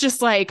 I was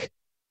just like,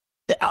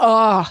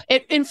 oh,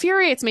 it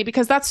infuriates me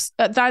because that's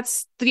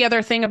the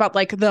other thing about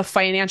like the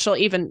financial,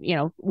 even, you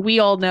know, we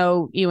all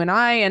know you and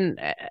I, and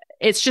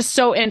it's just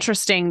so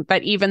interesting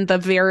that even the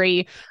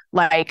very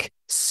like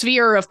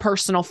sphere of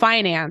personal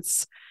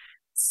finance,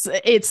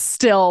 it's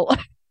still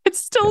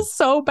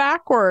so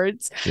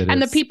backwards.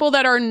 The people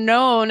that are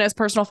known as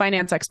personal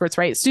finance experts,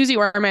 right? Susie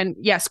Orman,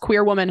 yes,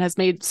 queer woman, has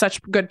made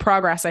such good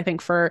progress, I think,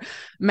 for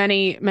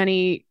many,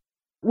 many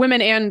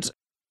women and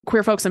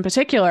queer folks in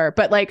particular.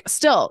 But like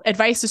still,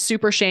 advice is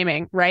super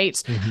shaming,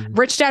 right?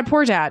 Rich Dad,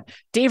 Poor Dad,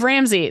 Dave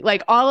Ramsey,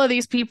 like all of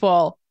these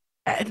people,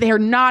 they're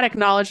not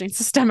acknowledging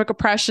systemic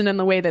oppression in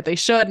the way that they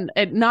should,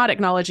 and not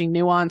acknowledging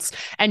nuance.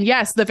 And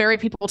yes, the very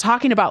people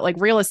talking about like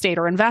real estate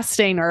or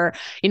investing or,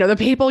 you know, the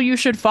people you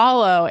should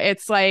follow,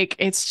 it's like,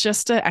 it's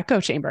just an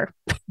echo chamber.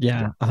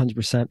 Yeah,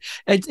 100%.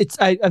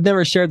 I've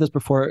never shared this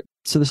before,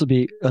 so this will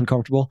be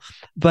uncomfortable,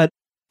 but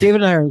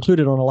David and I are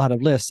included on a lot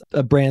of lists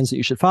of brands that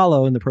you should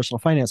follow in the personal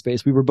finance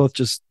space. We were both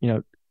just, you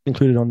know,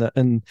 included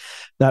on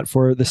that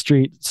for the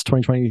Street's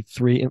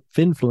 2023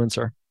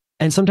 influencer.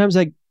 And sometimes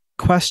I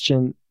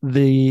question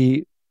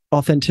the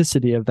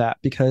authenticity of that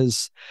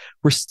because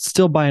we're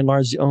still by and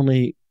large the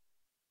only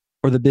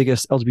or the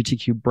biggest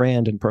LGBTQ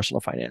brand in personal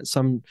finance.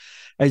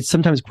 I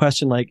sometimes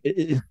question, like,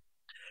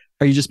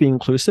 are you just being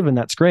inclusive and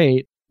that's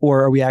great?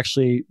 Or are we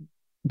actually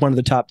one of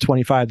the top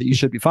 25 that you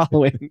should be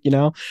following, you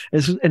know?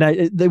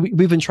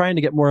 We've been trying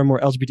to get more and more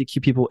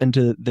LGBTQ people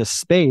into this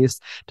space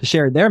to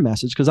share their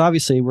message because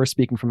obviously we're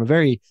speaking from a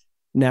very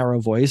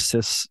narrow voice,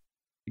 cis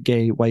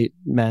gay white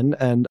men,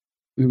 and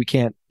we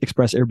can't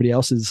express everybody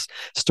else's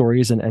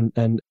stories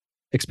and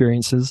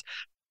experiences.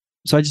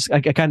 So I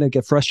kind of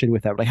get frustrated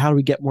with that. Like, how do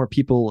we get more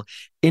people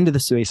into the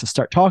space and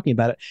start talking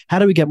about it? How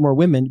do we get more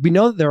women? We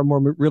know that there are more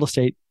real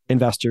estate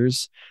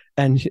investors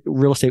and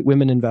real estate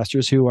women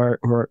investors who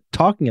are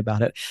talking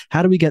about it.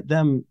 How do we get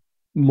them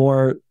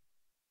more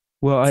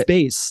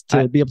space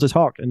to be able to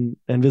talk and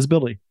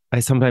visibility?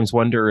 I sometimes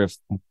wonder if,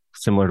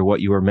 similar to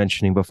what you were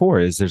mentioning before,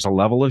 is there's a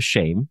level of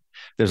shame.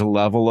 There's a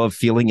level of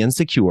feeling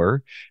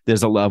insecure.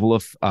 There's a level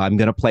of, I'm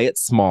going to play it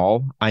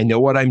small. I know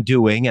what I'm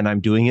doing and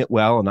I'm doing it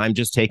well and I'm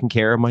just taking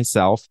care of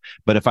myself.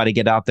 But if I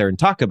get out there and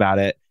talk about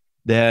it,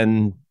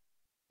 then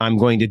I'm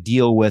going to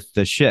deal with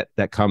the shit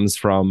that comes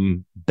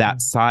from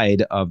that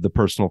side of the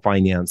personal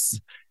finance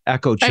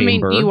echo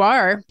chamber. I mean,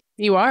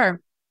 you are.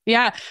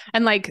 Yeah.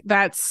 And like,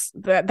 that's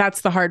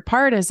the hard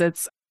part is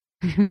it's,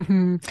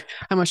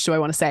 how much do I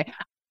want to say?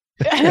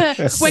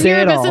 When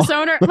you're a business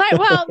owner,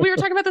 well, we were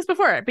talking about this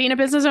before. Being a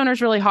business owner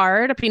is really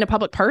hard. Being a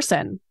public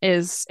person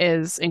is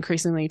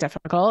increasingly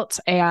difficult.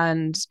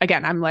 And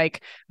again, I'm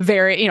like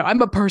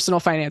I'm a personal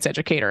finance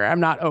educator. I'm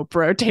not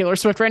Oprah or Taylor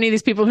Swift or any of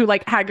these people who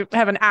like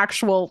have an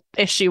actual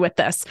issue with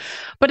this.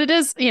 But it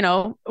is,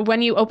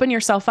 when you open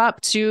yourself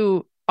up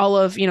to all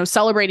of,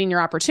 celebrating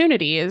your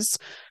opportunities,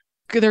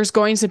 there's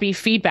going to be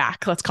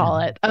feedback, let's call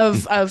it,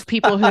 of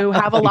people who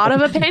have a lot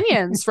of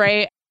opinions,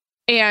 right?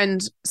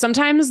 And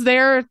sometimes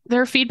their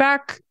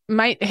feedback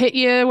might hit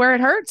you where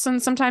it hurts.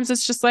 And sometimes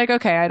it's just like,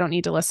 okay, I don't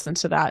need to listen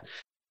to that.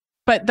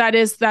 But that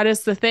is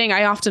the thing.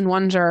 I often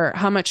wonder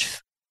how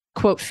much,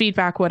 quote,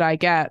 feedback would I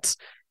get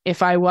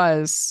if I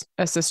was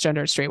a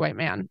cisgendered straight white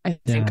man? I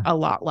think a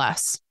lot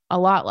less.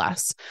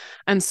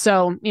 And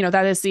so,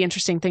 that is the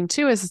interesting thing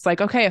too, is it's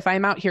like, okay, if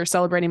I'm out here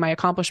celebrating my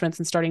accomplishments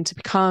and starting to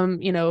become,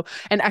 an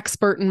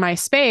expert in my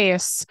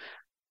space,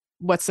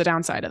 what's the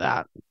downside of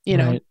that?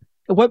 Right.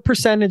 What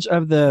percentage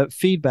of the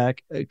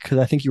feedback, because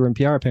I think you were in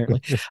PR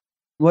apparently,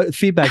 what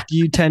feedback do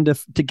you tend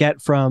to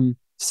get from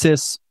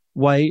cis,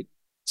 white,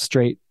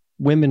 straight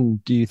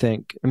women, do you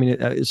think? I mean,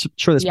 it's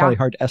sure that's probably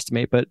hard to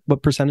estimate, but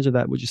what percentage of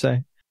that would you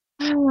say?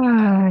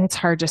 It's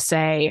hard to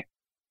say.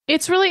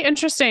 It's really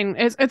interesting.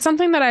 It's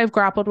something that I've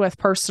grappled with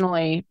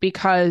personally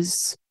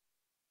because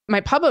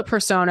my public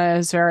persona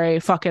is very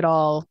fuck it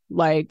all.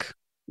 Like,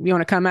 you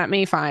want to come at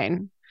me?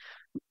 Fine.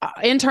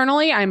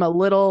 Internally, I'm a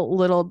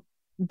little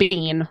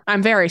bean.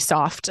 I'm very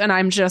soft. And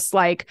I'm just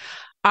like,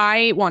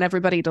 I want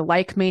everybody to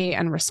like me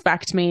and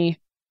respect me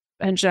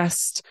and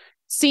just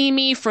see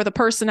me for the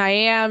person I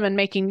am and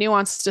making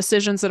nuanced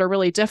decisions that are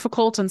really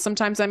difficult. And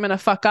sometimes I'm going to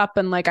fuck up.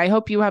 And like, I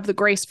hope you have the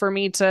grace for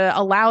me to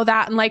allow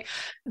that. And like,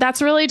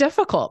 that's really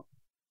difficult.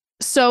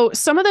 So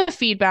some of the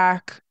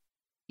feedback,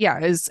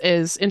 is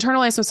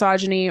internalized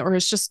misogyny or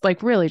is just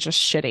like really just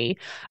shitty.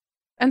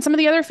 And some of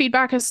the other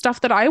feedback is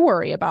stuff that I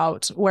worry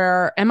about,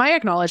 where am I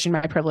acknowledging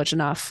my privilege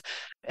enough?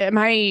 Am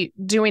I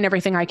doing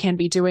everything I can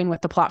be doing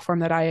with the platform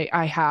that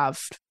I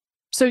have?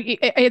 So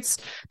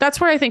that's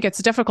where I think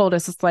it's difficult,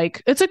 is it's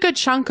like, it's a good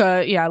chunk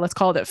of, let's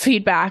call it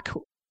feedback,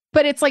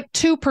 but it's like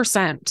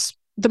 2%.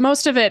 The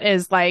most of it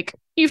is like,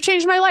 you've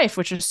changed my life,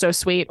 which is so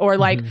sweet. Or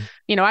like,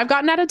 I've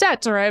gotten out of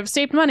debt, or I've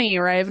saved money,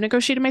 or I've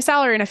negotiated my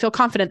salary and I feel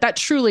confident.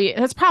 That's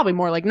probably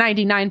more like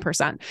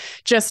 99%.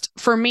 Just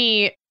for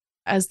me,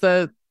 as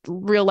the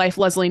real life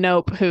Leslie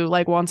Knope who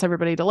like wants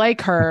everybody to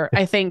like her,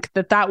 I think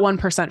that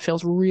 1%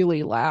 feels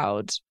really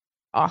loud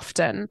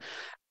often.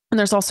 And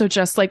there's also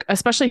just like,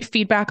 especially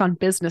feedback on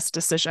business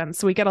decisions.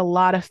 So we get a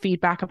lot of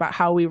feedback about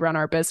how we run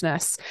our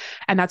business.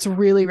 And that's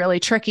really,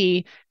 really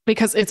tricky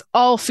because it's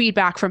all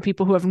feedback from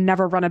people who have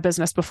never run a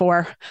business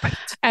before. Right.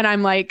 And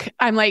I'm like,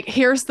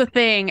 here's the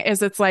thing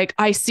is it's like,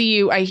 I see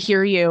you, I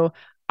hear you.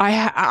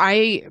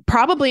 I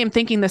probably am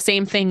thinking the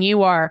same thing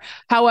you are.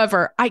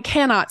 However, I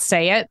cannot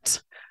say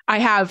it. I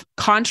have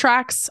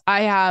contracts.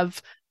 I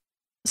have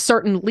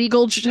certain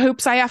legal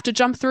hoops I have to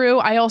jump through.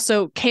 I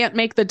also can't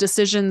make the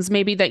decisions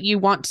maybe that you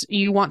want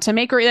to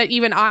make, or that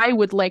even I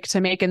would like to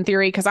make in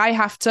theory, because I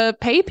have to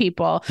pay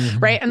people.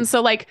 Right. And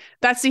so like,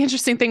 that's the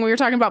interesting thing we were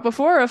talking about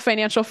before of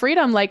financial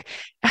freedom. Like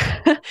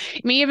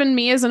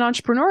me as an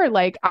entrepreneur,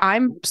 like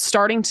I'm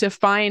starting to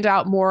find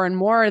out more and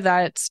more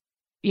that,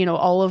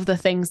 all of the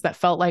things that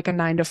felt like a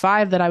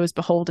 9-to-5 that I was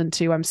beholden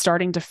to, I'm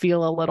starting to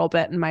feel a little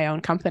bit in my own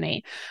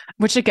company,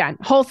 which again,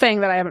 whole thing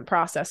that I haven't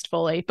processed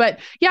fully. But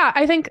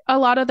I think a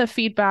lot of the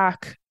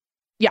feedback,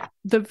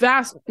 the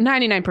vast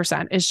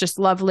 99% is just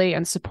lovely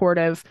and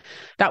supportive.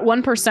 That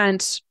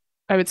 1%,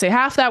 I would say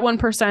half that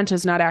 1%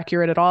 is not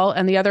accurate at all.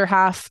 And the other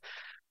half,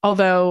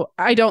 although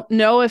I don't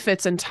know if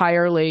it's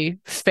entirely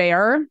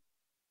fair,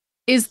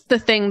 is the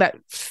thing that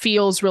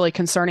feels really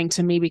concerning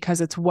to me,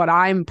 because it's what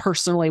I'm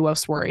personally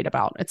most worried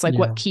about. It's like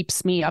what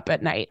keeps me up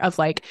at night of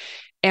like,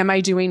 am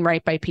I doing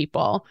right by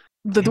people?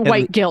 The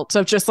white guilt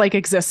of just like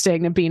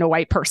existing and being a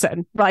white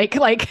person. Like,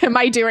 am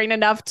I doing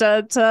enough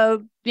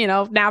to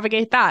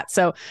navigate that?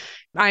 So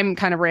I'm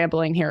kind of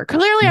rambling here.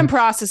 Clearly I'm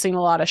processing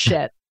a lot of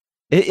shit.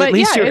 At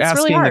least you're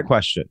asking really the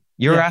question.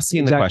 You're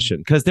asking the question,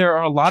 because there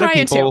are a lot of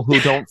people who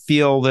don't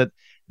feel that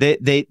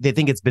They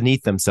think it's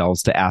beneath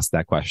themselves to ask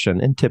that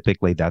question. And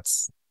typically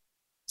that's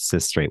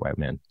cis straight white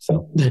men.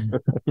 So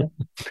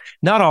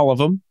not all of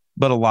them,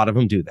 but a lot of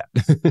them do that.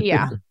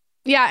 Yeah.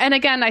 Yeah. And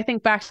again, I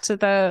think back to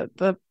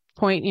the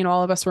point,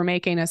 all of us were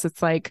making is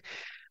it's like,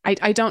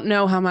 I don't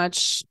know how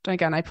much,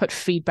 again, I put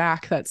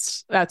feedback.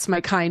 That's my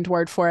kind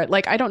word for it.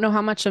 Like, I don't know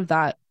how much of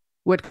that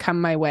would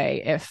come my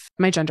way if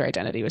my gender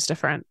identity was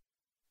different.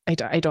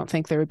 I don't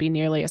think there would be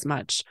nearly as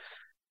much.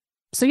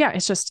 So yeah,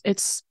 it's just,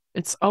 it's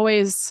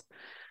always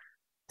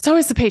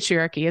the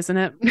patriarchy, isn't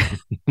it?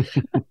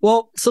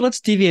 Well, so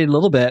let's deviate a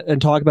little bit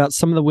and talk about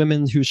some of the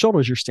women whose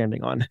shoulders you're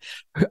standing on.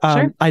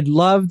 Sure. I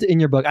loved in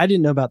your book, I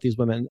didn't know about these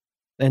women.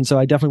 And so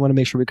I definitely want to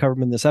make sure we cover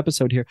them in this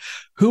episode here.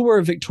 Who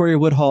were Victoria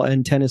Woodhull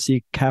and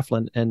Tennessee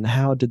Claflin, and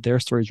how did their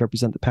stories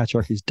represent the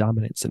patriarchy's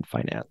dominance in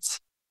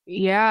finance?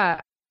 Yeah.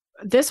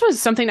 This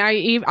was something I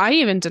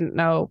even didn't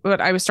know,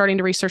 but I was starting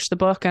to research the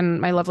book, and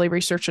my lovely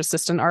research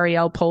assistant,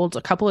 Ariel, pulled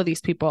a couple of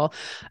these people.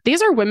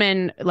 These are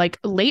women like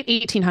late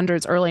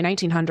 1800s, early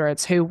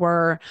 1900s who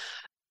were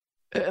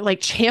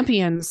like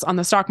champions on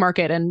the stock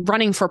market and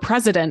running for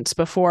president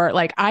before.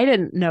 Like, I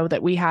didn't know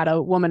that we had a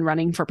woman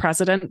running for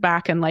president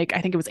back in I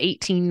think it was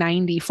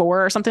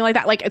 1894 or something like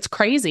that. Like, it's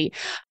crazy.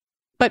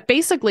 But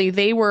basically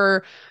they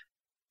were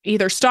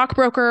either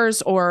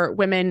stockbrokers or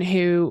women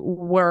who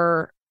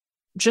were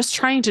just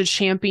trying to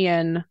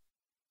champion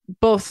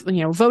both,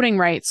 voting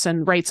rights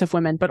and rights of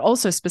women, but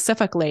also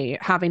specifically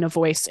having a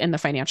voice in the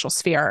financial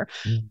sphere.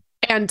 Mm.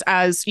 And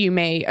as you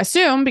may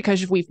assume,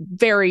 because we've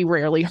very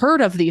rarely heard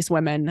of these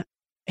women,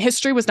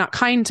 history was not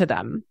kind to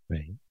them.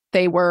 Right.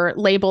 They were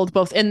labeled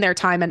both in their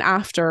time and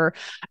after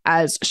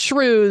as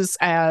shrews,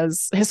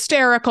 as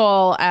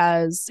hysterical,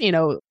 as,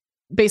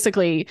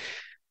 basically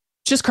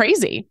just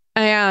crazy.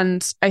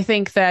 And I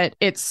think that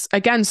it's,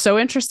 again, so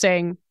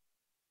interesting,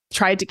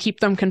 tried to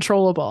keep them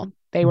controllable.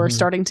 They were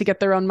starting to get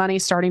their own money,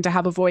 starting to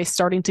have a voice,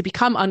 starting to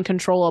become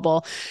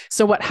uncontrollable.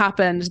 So what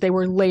happened? They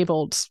were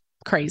labeled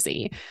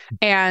crazy.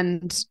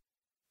 And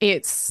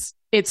it's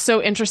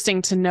so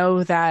interesting to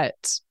know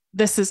that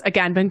this has,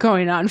 again, been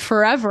going on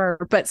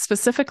forever, but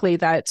specifically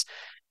that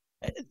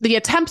the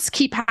attempts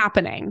keep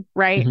happening,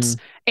 right?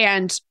 Mm-hmm.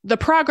 And the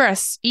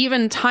progress,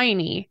 even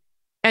tiny,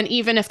 and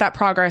even if that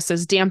progress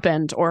is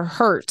dampened or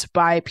hurt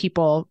by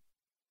people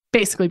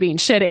basically being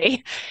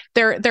shitty,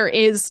 there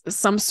is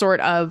some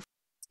sort of,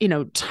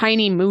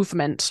 tiny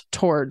movement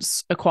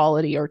towards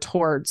equality or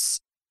towards,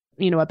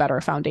 a better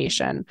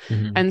foundation.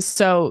 Mm-hmm. And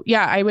so,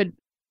 yeah,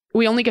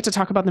 we only get to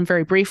talk about them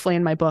very briefly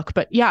in my book,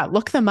 but yeah,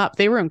 look them up.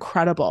 They were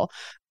incredible.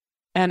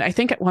 And I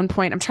think at one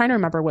point, I'm trying to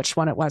remember which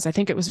one it was. I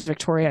think it was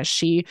Victoria.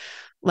 She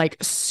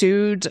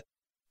sued,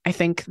 I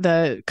think,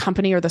 the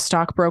company or the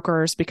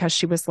stockbrokers because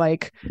she was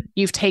like,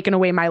 you've taken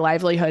away my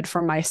livelihood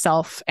from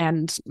myself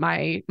and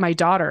my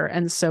daughter.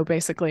 And so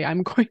basically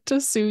I'm going to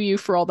sue you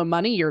for all the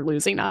money you're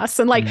losing us.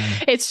 And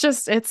it's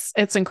just,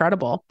 it's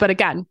incredible. But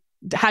again,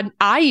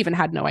 I even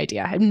had no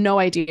idea. I had no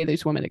idea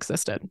these women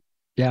existed.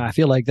 Yeah, I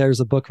feel like there's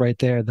a book right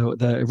there,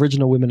 the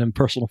original women in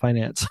personal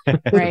finance.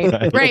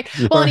 Right.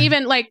 Well, and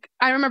even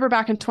I remember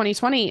back in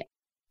 2020,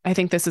 I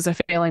think this is a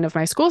failing of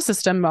my school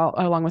system,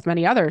 along with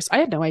many others. I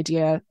had no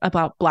idea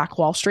about Black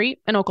Wall Street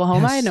in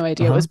Oklahoma. Yes. I had no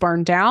idea it was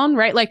burned down,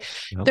 right?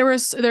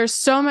 There's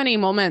so many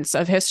moments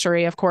of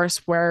history, of course,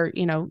 where,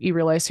 you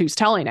realize who's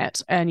telling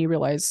it and you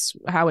realize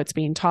how it's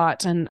being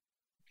taught, and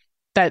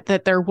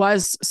that there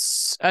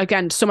was,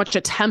 again, so much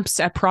attempts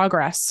at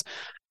progress.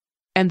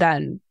 And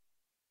then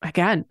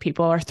again,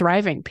 people are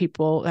thriving.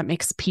 That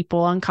makes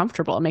people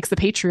uncomfortable. It makes the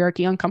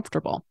patriarchy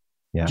uncomfortable.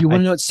 Yeah. Do you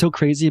want to know what's so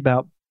crazy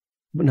about?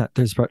 No,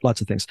 there's lots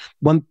of things.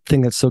 One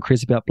thing that's so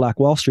crazy about Black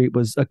Wall Street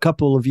was a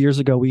couple of years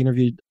ago, we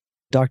interviewed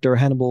Dr.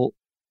 Hannibal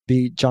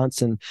B.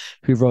 Johnson,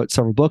 who wrote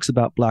several books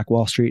about Black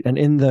Wall Street. And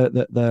in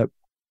the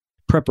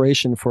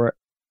preparation for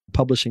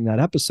publishing that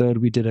episode,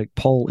 we did a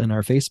poll in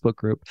our Facebook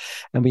group,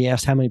 and we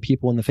asked how many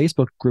people in the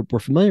Facebook group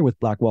were familiar with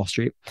Black Wall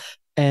Street.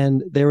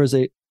 And there was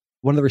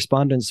one of the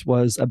respondents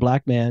was a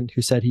Black man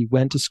who said he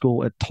went to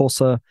school at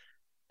Tulsa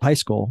High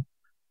School,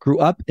 grew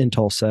up in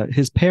Tulsa.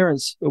 His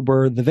parents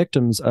were the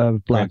victims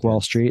of Black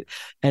Wall Street,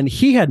 and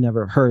he had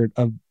never heard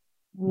of that.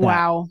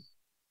 Wow.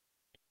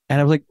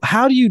 And I was like,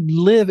 how do you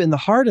live in the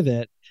heart of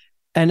it?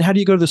 And how do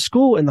you go to the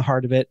school in the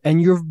heart of it?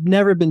 And you've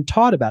never been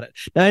taught about it.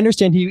 Now, I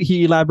understand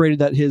he elaborated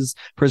that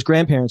for his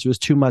grandparents, it was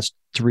too much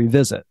to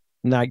revisit.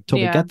 And I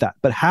totally get that.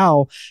 But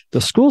how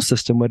the school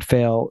system would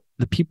fail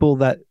the people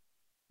that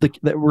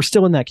were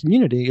still in that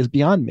community is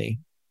beyond me.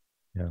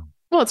 Yeah.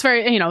 Well, it's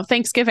very,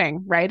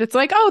 Thanksgiving, right? It's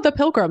like, oh, the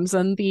Pilgrims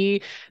and the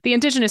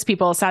indigenous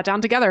people sat down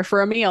together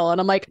for a meal.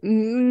 And I'm like,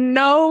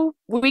 no,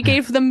 we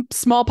gave them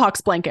smallpox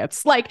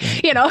blankets.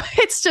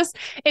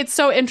 It's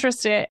so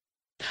interesting.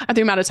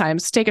 The amount of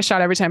times, take a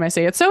shot every time I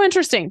say it's so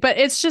interesting, but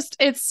it's just,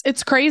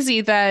 it's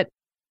crazy that,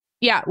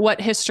 what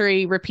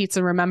history repeats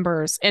and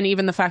remembers. And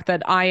even the fact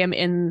that I am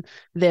in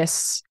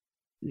this,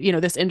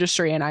 this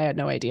industry, and I had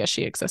no idea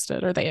she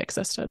existed or they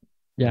existed.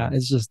 Yeah,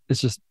 it's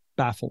just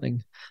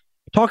baffling.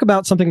 Talk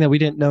about something that we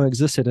didn't know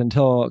existed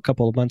until a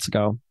couple of months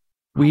ago.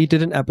 We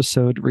did an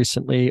episode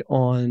recently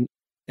on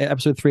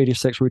episode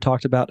 386 where we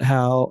talked about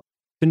how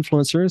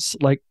influencers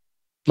like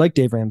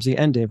Dave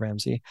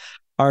Ramsey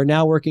are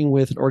now working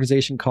with an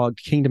organization called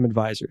Kingdom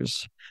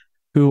Advisors,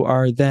 who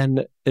are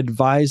then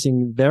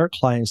advising their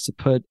clients to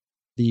put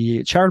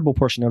the charitable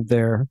portion of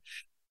their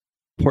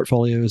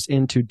portfolios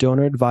into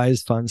donor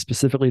advised funds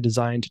specifically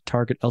designed to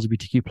target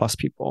LGBTQ plus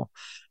people.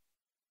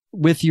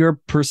 With your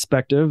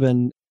perspective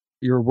and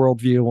your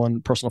worldview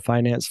on personal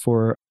finance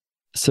for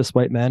cis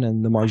white men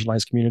and the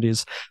marginalized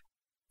communities,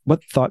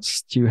 what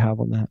thoughts do you have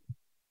on that?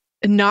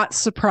 Not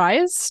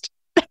surprised,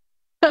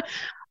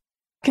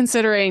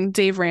 considering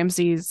Dave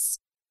Ramsey's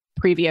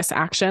previous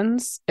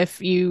actions.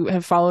 If you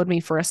have followed me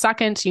for a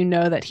second, you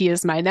know that he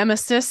is my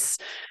nemesis.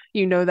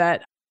 You know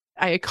that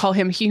I call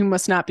him he who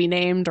must not be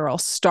named, or I'll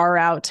star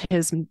out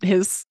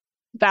his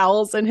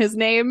vowels in his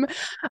name.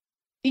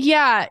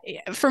 Yeah,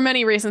 for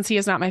many reasons, he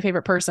is not my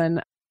favorite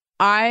person.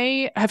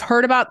 I have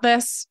heard about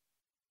this.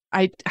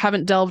 I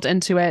haven't delved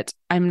into it.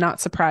 I'm not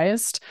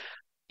surprised.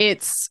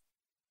 That's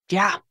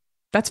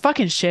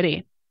fucking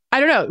shitty. I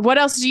don't know. What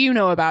else do you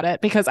know about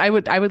it? Because I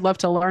would love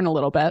to learn a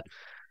little bit.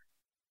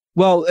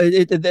 Well,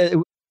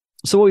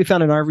 so what we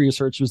found in our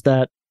research was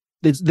that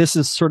this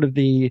is sort of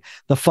the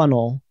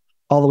funnel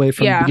all the way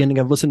from the beginning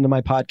of listening to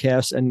my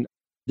podcast and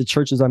the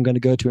churches I'm going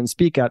to go to and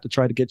speak at to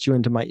try to get you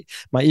into my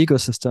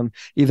ecosystem.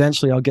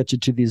 Eventually, I'll get you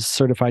to these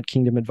certified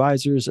Kingdom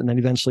Advisors, and then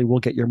eventually we'll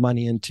get your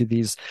money into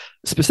these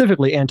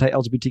specifically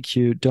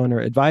anti-LGBTQ donor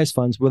advised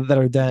funds that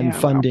are then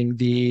funding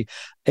the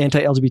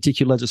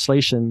anti-LGBTQ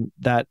legislation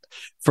that,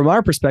 from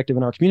our perspective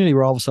in our community,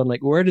 we're all of a sudden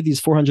like, where did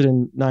these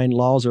 409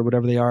 laws or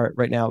whatever they are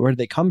right now, where did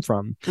they come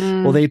from?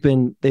 Well, they've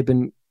been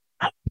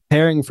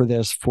preparing for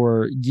this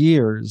for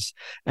years,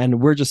 and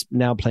we're just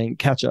now playing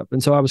catch up.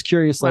 And so I was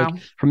curious, like,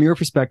 from your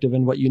perspective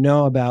and what you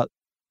know about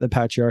the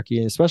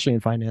patriarchy, especially in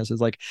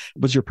finances, like,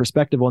 what's your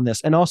perspective on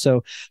this? And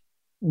also,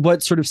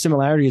 what sort of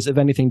similarities, if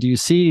anything, do you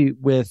see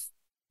with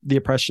the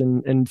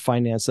oppression in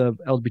finance of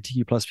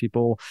LGBTQ plus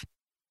people,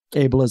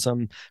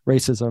 ableism,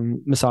 racism,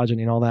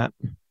 misogyny, and all that?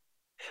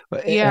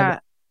 Yeah.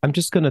 And I'm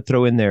just going to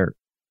throw in there,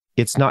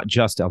 it's not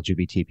just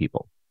LGBT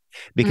people,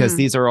 because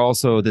these are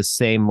also the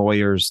same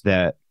lawyers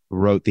that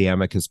wrote the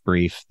amicus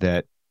brief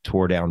that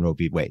tore down Roe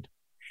v. Wade.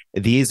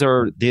 This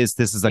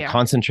is a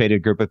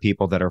concentrated group of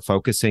people that are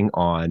focusing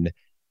on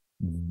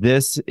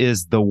this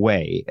is the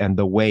way, and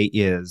the way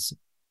is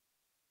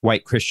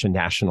white Christian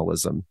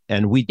nationalism.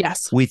 And we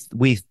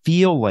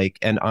feel like,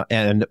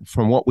 and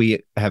from what we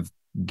have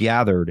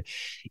gathered,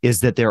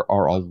 is that there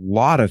are a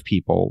lot of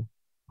people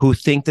who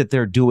think that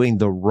they're doing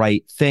the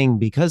right thing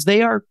because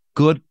they are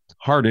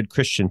good-hearted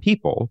Christian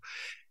people.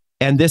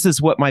 And this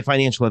is what my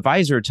financial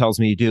advisor tells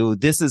me to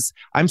do.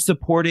 I'm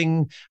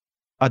supporting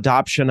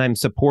adoption. I'm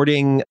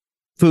supporting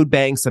food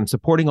banks. I'm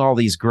supporting all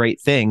these great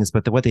things.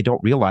 But what they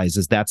don't realize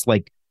is that's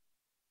like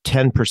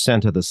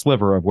 10% of the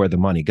sliver of where the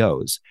money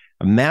goes.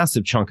 A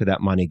massive chunk of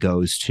that money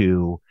goes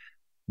to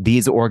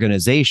these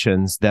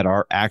organizations that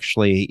are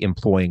actually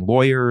employing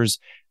lawyers,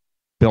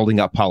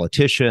 building up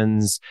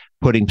politicians,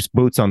 putting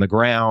boots on the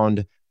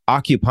ground,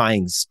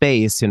 occupying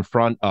space in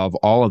front of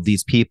all of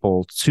these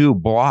people to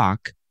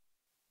block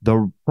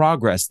the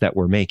progress that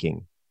we're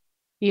making.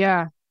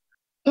 Yeah.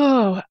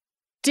 Oh,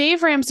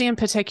 Dave Ramsey in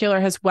particular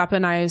has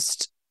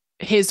weaponized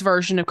his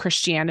version of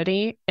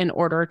Christianity in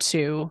order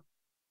to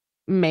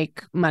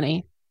make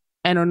money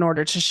and in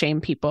order to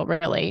shame people,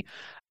 really.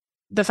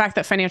 The fact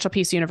that Financial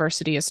Peace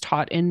University is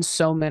taught in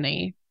so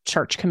many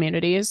church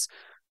communities,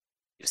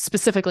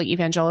 specifically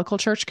evangelical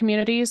church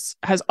communities,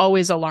 has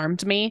always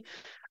alarmed me.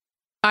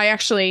 I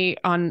actually,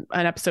 on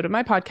an episode of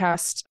my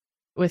podcast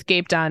with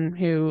Gabe Dunn,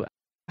 who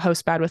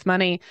hosts Bad with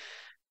Money,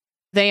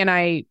 they and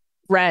I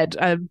read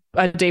a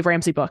Dave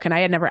Ramsey book, and I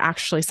had never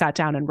actually sat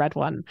down and read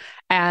one.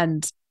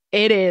 And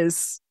it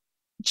is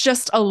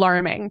just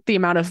alarming, the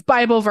amount of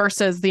Bible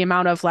verses, the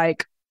amount of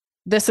like,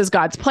 this is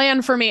God's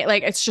plan for me.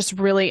 Like, it's just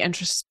really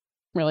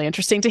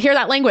interesting to hear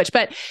that language,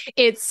 but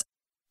it's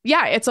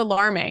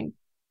alarming.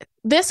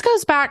 This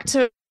goes back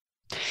to,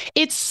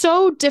 it's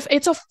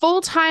a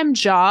full-time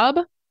job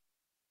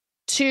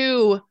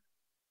to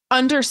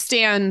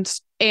understand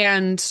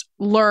and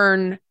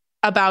learn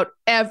about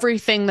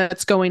everything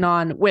that's going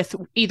on with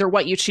either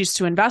what you choose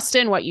to invest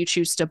in, what you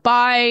choose to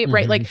buy,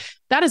 right? Like,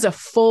 that is a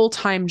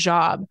full-time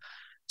job.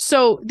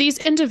 So these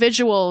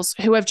individuals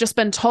who have just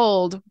been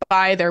told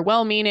by their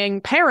well-meaning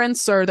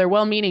parents or their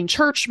well-meaning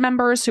church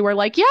members who are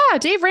like, yeah,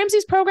 Dave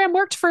Ramsey's program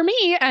worked for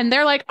me. And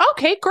they're like,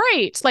 okay,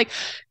 great. Like,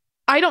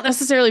 I don't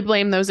necessarily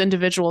blame those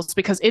individuals,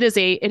 because it is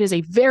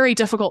a very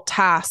difficult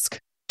task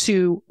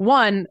to,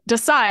 one,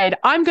 decide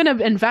I'm going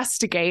to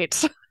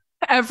investigate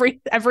every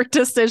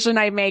decision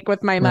I make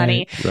with my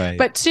money. Right.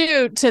 But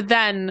two, to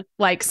then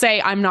like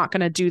say, I'm not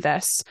going to do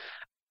this.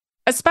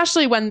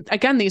 Especially when,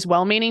 again, these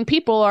well-meaning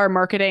people are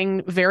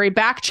marketing very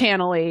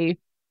back-channely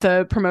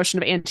the promotion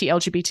of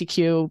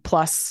anti-LGBTQ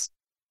plus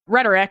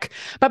rhetoric,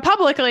 but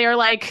publicly are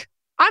like,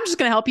 I'm just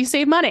going to help you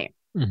save money.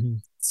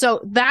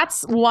 So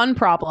that's one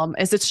problem,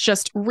 is it's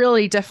just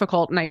really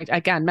difficult. And I,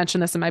 again,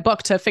 mentioned this in my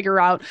book, to figure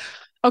out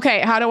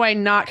okay, how do I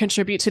not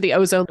contribute to the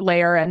ozone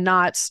layer and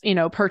not,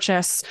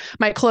 purchase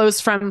my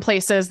clothes from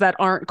places that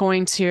aren't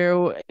going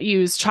to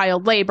use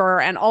child labor?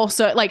 And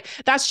also, like,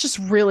 that's just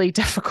really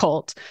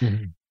difficult.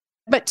 Mm-hmm.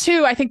 But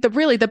two, I think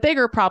the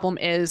bigger problem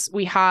is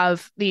we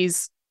have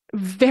these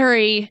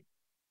very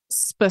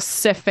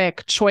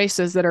specific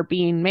choices that are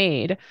being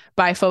made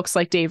by folks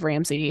like Dave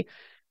Ramsey,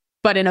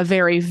 but in a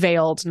very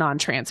veiled,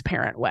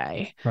 non-transparent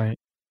way. Right.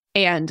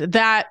 And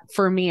that,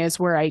 for me, is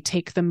where I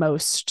take the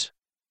most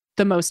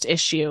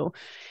issue,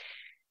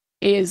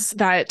 is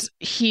that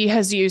he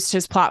has used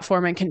his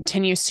platform and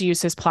continues to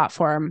use his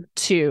platform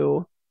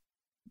to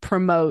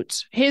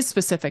promote his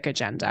specific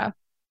agenda,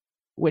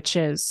 which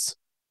is,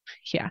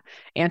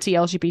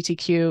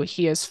 anti-LGBTQ.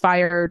 He has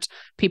fired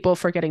people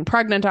for getting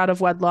pregnant out of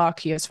wedlock.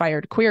 He has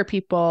fired queer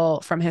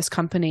people from his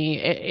company.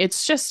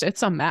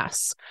 It's a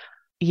mess.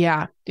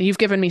 Yeah, you've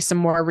given me some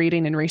more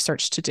reading and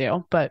research to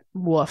do, but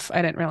woof,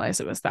 I didn't realize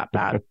it was that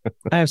bad.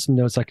 I have some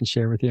notes I can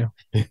share with you.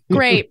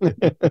 Great.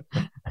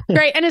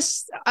 And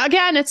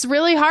it's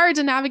really hard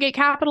to navigate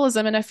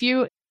capitalism. And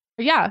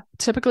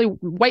typically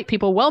white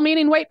people,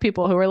 well-meaning white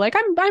people who are like,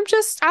 I'm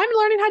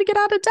learning how to get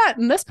out of debt,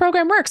 and this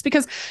program works.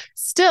 Because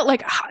still,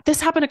 like,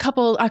 this happened a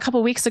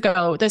couple weeks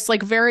ago. This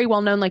like very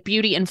well-known like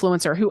beauty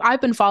influencer who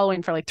I've been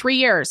following for like 3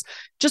 years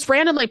just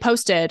randomly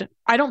posted,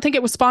 I don't think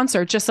it was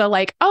sponsored, just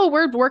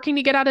we're working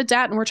to get out of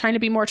debt and we're trying to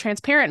be more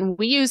transparent, and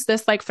we use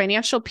this like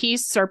financial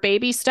peace or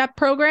baby step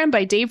program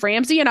by Dave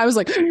Ramsey. And I was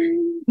like,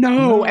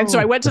 no. And so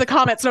I went to the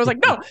comments and I was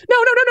like, no,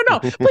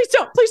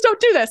 please don't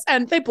do this.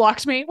 And they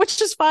blocked me, which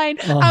is fine.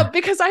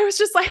 Because I was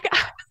just like,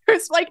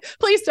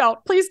 please don't.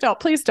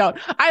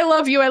 I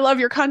love you. I love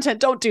your content.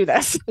 Don't do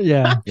this.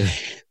 Yeah.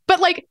 But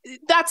like,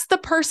 that's the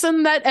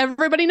person that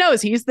everybody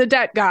knows. He's the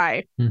debt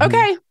guy. Mm-hmm.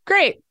 Okay,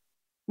 great.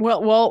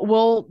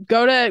 We'll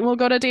go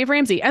to Dave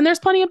Ramsey. And there's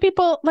plenty of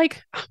people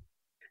like,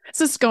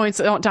 this is going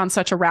down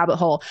such a rabbit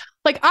hole.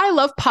 Like, I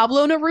love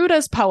Pablo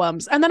Neruda's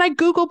poems. And then I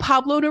Googled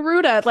Pablo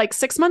Neruda like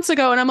 6 months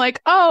ago, and I'm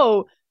like,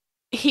 oh,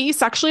 he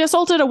sexually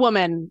assaulted a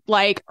woman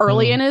like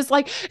early in his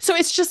so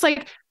it's just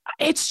like,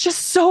 it's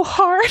just so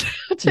hard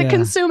to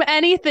consume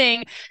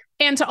anything,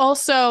 and to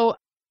also,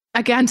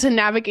 again, to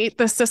navigate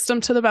the system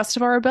to the best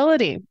of our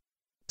ability.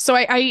 So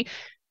I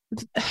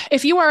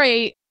if you are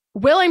a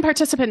willing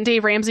participant in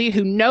Dave Ramsey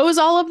who knows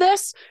all of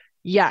this,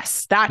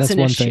 yes, that's an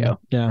issue. Thing.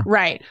 Yeah.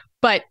 Right.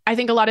 But I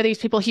think a lot of these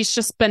people, he's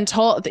just been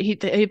told that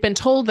they've been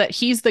told that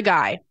he's the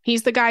guy.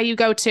 He's the guy you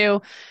go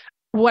to.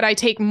 What I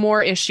take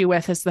more issue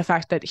with is the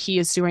fact that he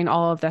is doing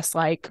all of this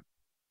like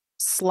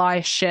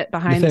sly shit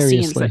behind the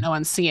scenes that no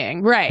one's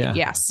seeing. Right. Yeah.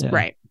 Yes. Yeah.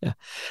 Right. Yeah.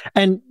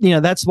 And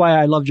that's why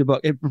I loved your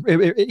book.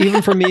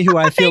 Even for me, who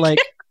I feel like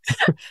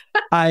that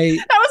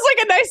was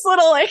like a nice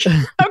little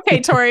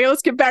okay, Tori,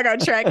 let's get back on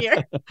track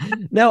here.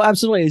 No,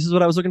 absolutely. This is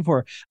what I was looking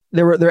for.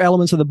 There were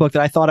elements of the book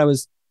that I thought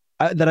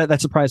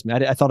that surprised me.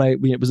 I thought I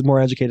was more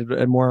educated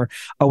and more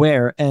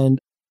aware, and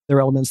there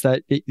are elements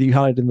that you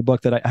highlighted in the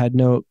book that I had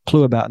no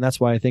clue about, and that's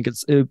why I think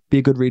it would be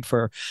a good read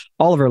for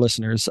all of our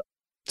listeners.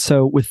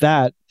 So with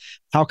that,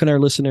 how can our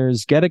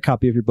listeners get a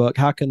copy of your book?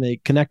 How can they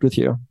connect with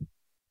you?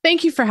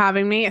 Thank you for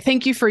having me.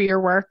 Thank you for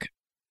your work.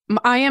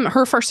 I am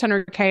Her First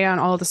 100K on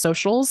all of the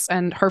socials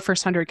and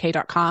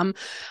herfirst100k.com.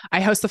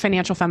 I host the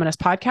Financial Feminist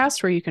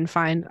podcast, where you can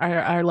find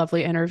our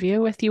lovely interview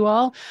with you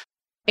all.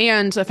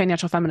 And the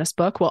Financial Feminist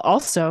book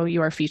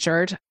you are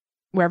featured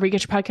wherever you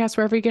get your podcasts,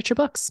 wherever you get your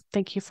books.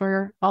 Thank you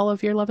for all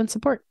of your love and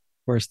support.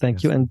 Of course,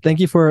 thank you. And thank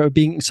you for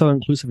being so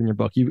inclusive in your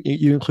book.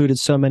 You included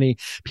so many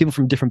people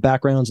from different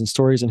backgrounds and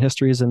stories and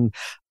histories. And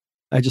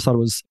I just thought it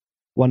was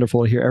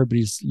wonderful to hear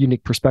everybody's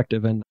unique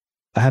perspective. And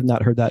I have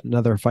not heard that in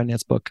another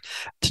finance book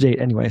to date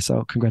anyway.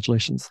 So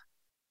congratulations.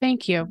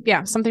 Thank you.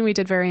 Yeah, something we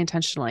did very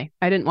intentionally.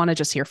 I didn't want to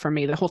just hear from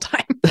me the whole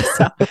time.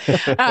 So,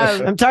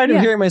 I'm tired of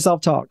hearing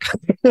myself talk.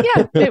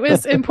 Yeah, it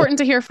was important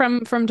to hear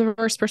from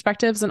diverse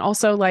perspectives, and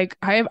also like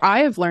I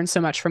have learned so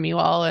much from you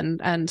all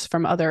and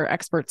from other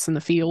experts in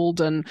the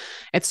field. And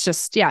it's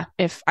just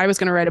if I was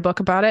going to write a book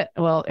about it,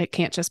 well, it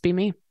can't just be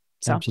me.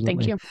 So Absolutely.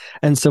 Thank you.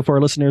 And so for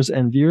our listeners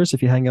and viewers,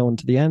 if you hang on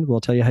to the end,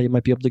 we'll tell you how you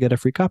might be able to get a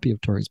free copy of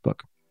Tori's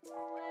book.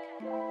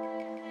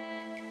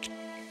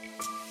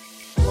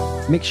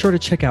 Make sure to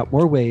check out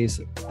more ways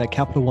that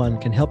Capital One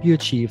can help you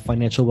achieve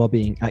financial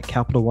well-being at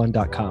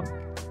CapitalOne.com.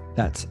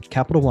 That's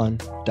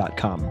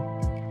CapitalOne.com.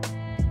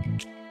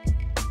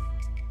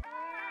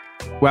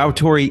 Wow,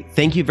 Tori,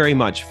 thank you very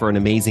much for an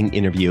amazing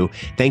interview.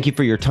 Thank you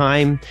for your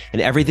time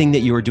and everything that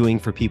you are doing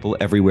for people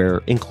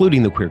everywhere,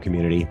 including the queer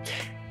community.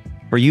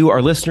 For you,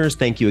 our listeners,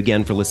 thank you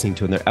again for listening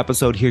to another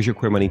episode. Here's your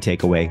Queer Money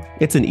takeaway.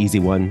 It's an easy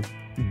one.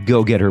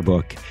 Go get her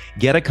book.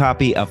 Get a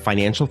copy of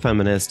Financial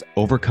Feminist,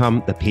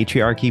 Overcome the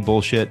Patriarchy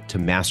Bullshit to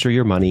Master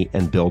Your Money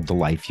and Build the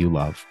Life You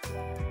Love.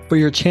 For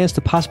your chance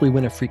to possibly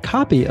win a free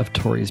copy of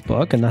Tori's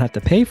book and not have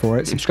to pay for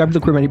it, subscribe to the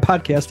Queer Money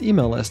Podcast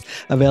email list,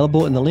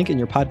 available in the link in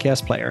your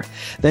podcast player.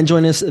 Then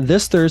join us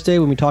this Thursday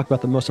when we talk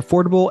about the most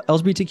affordable,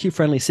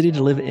 LGBTQ-friendly city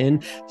to live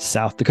in,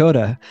 South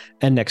Dakota.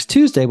 And next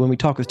Tuesday when we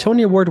talk with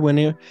Tony Award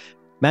winner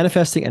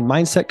manifesting and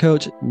mindset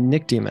coach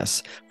Nick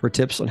Demas for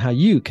tips on how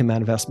you can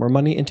manifest more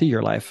money into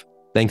your life.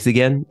 Thanks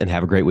again, and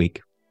have a great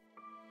week.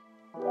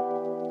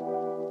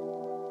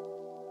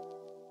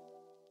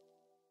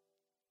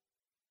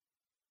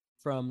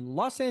 From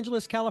Los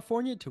Angeles,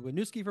 California to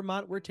Winooski,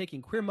 Vermont, we're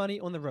taking Queer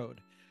Money on the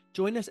road.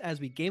 Join us as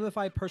we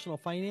gamify personal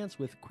finance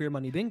with Queer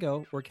Money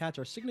Bingo, or catch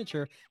our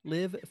signature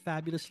Live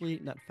Fabulously,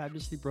 Not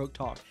Fabulously Broke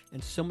talk,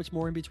 and so much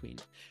more in between.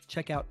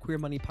 Check out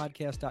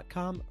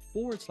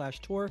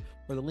queermoneypodcast.com/tour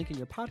or the link in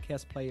your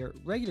podcast player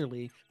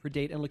regularly for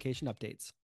date and location updates.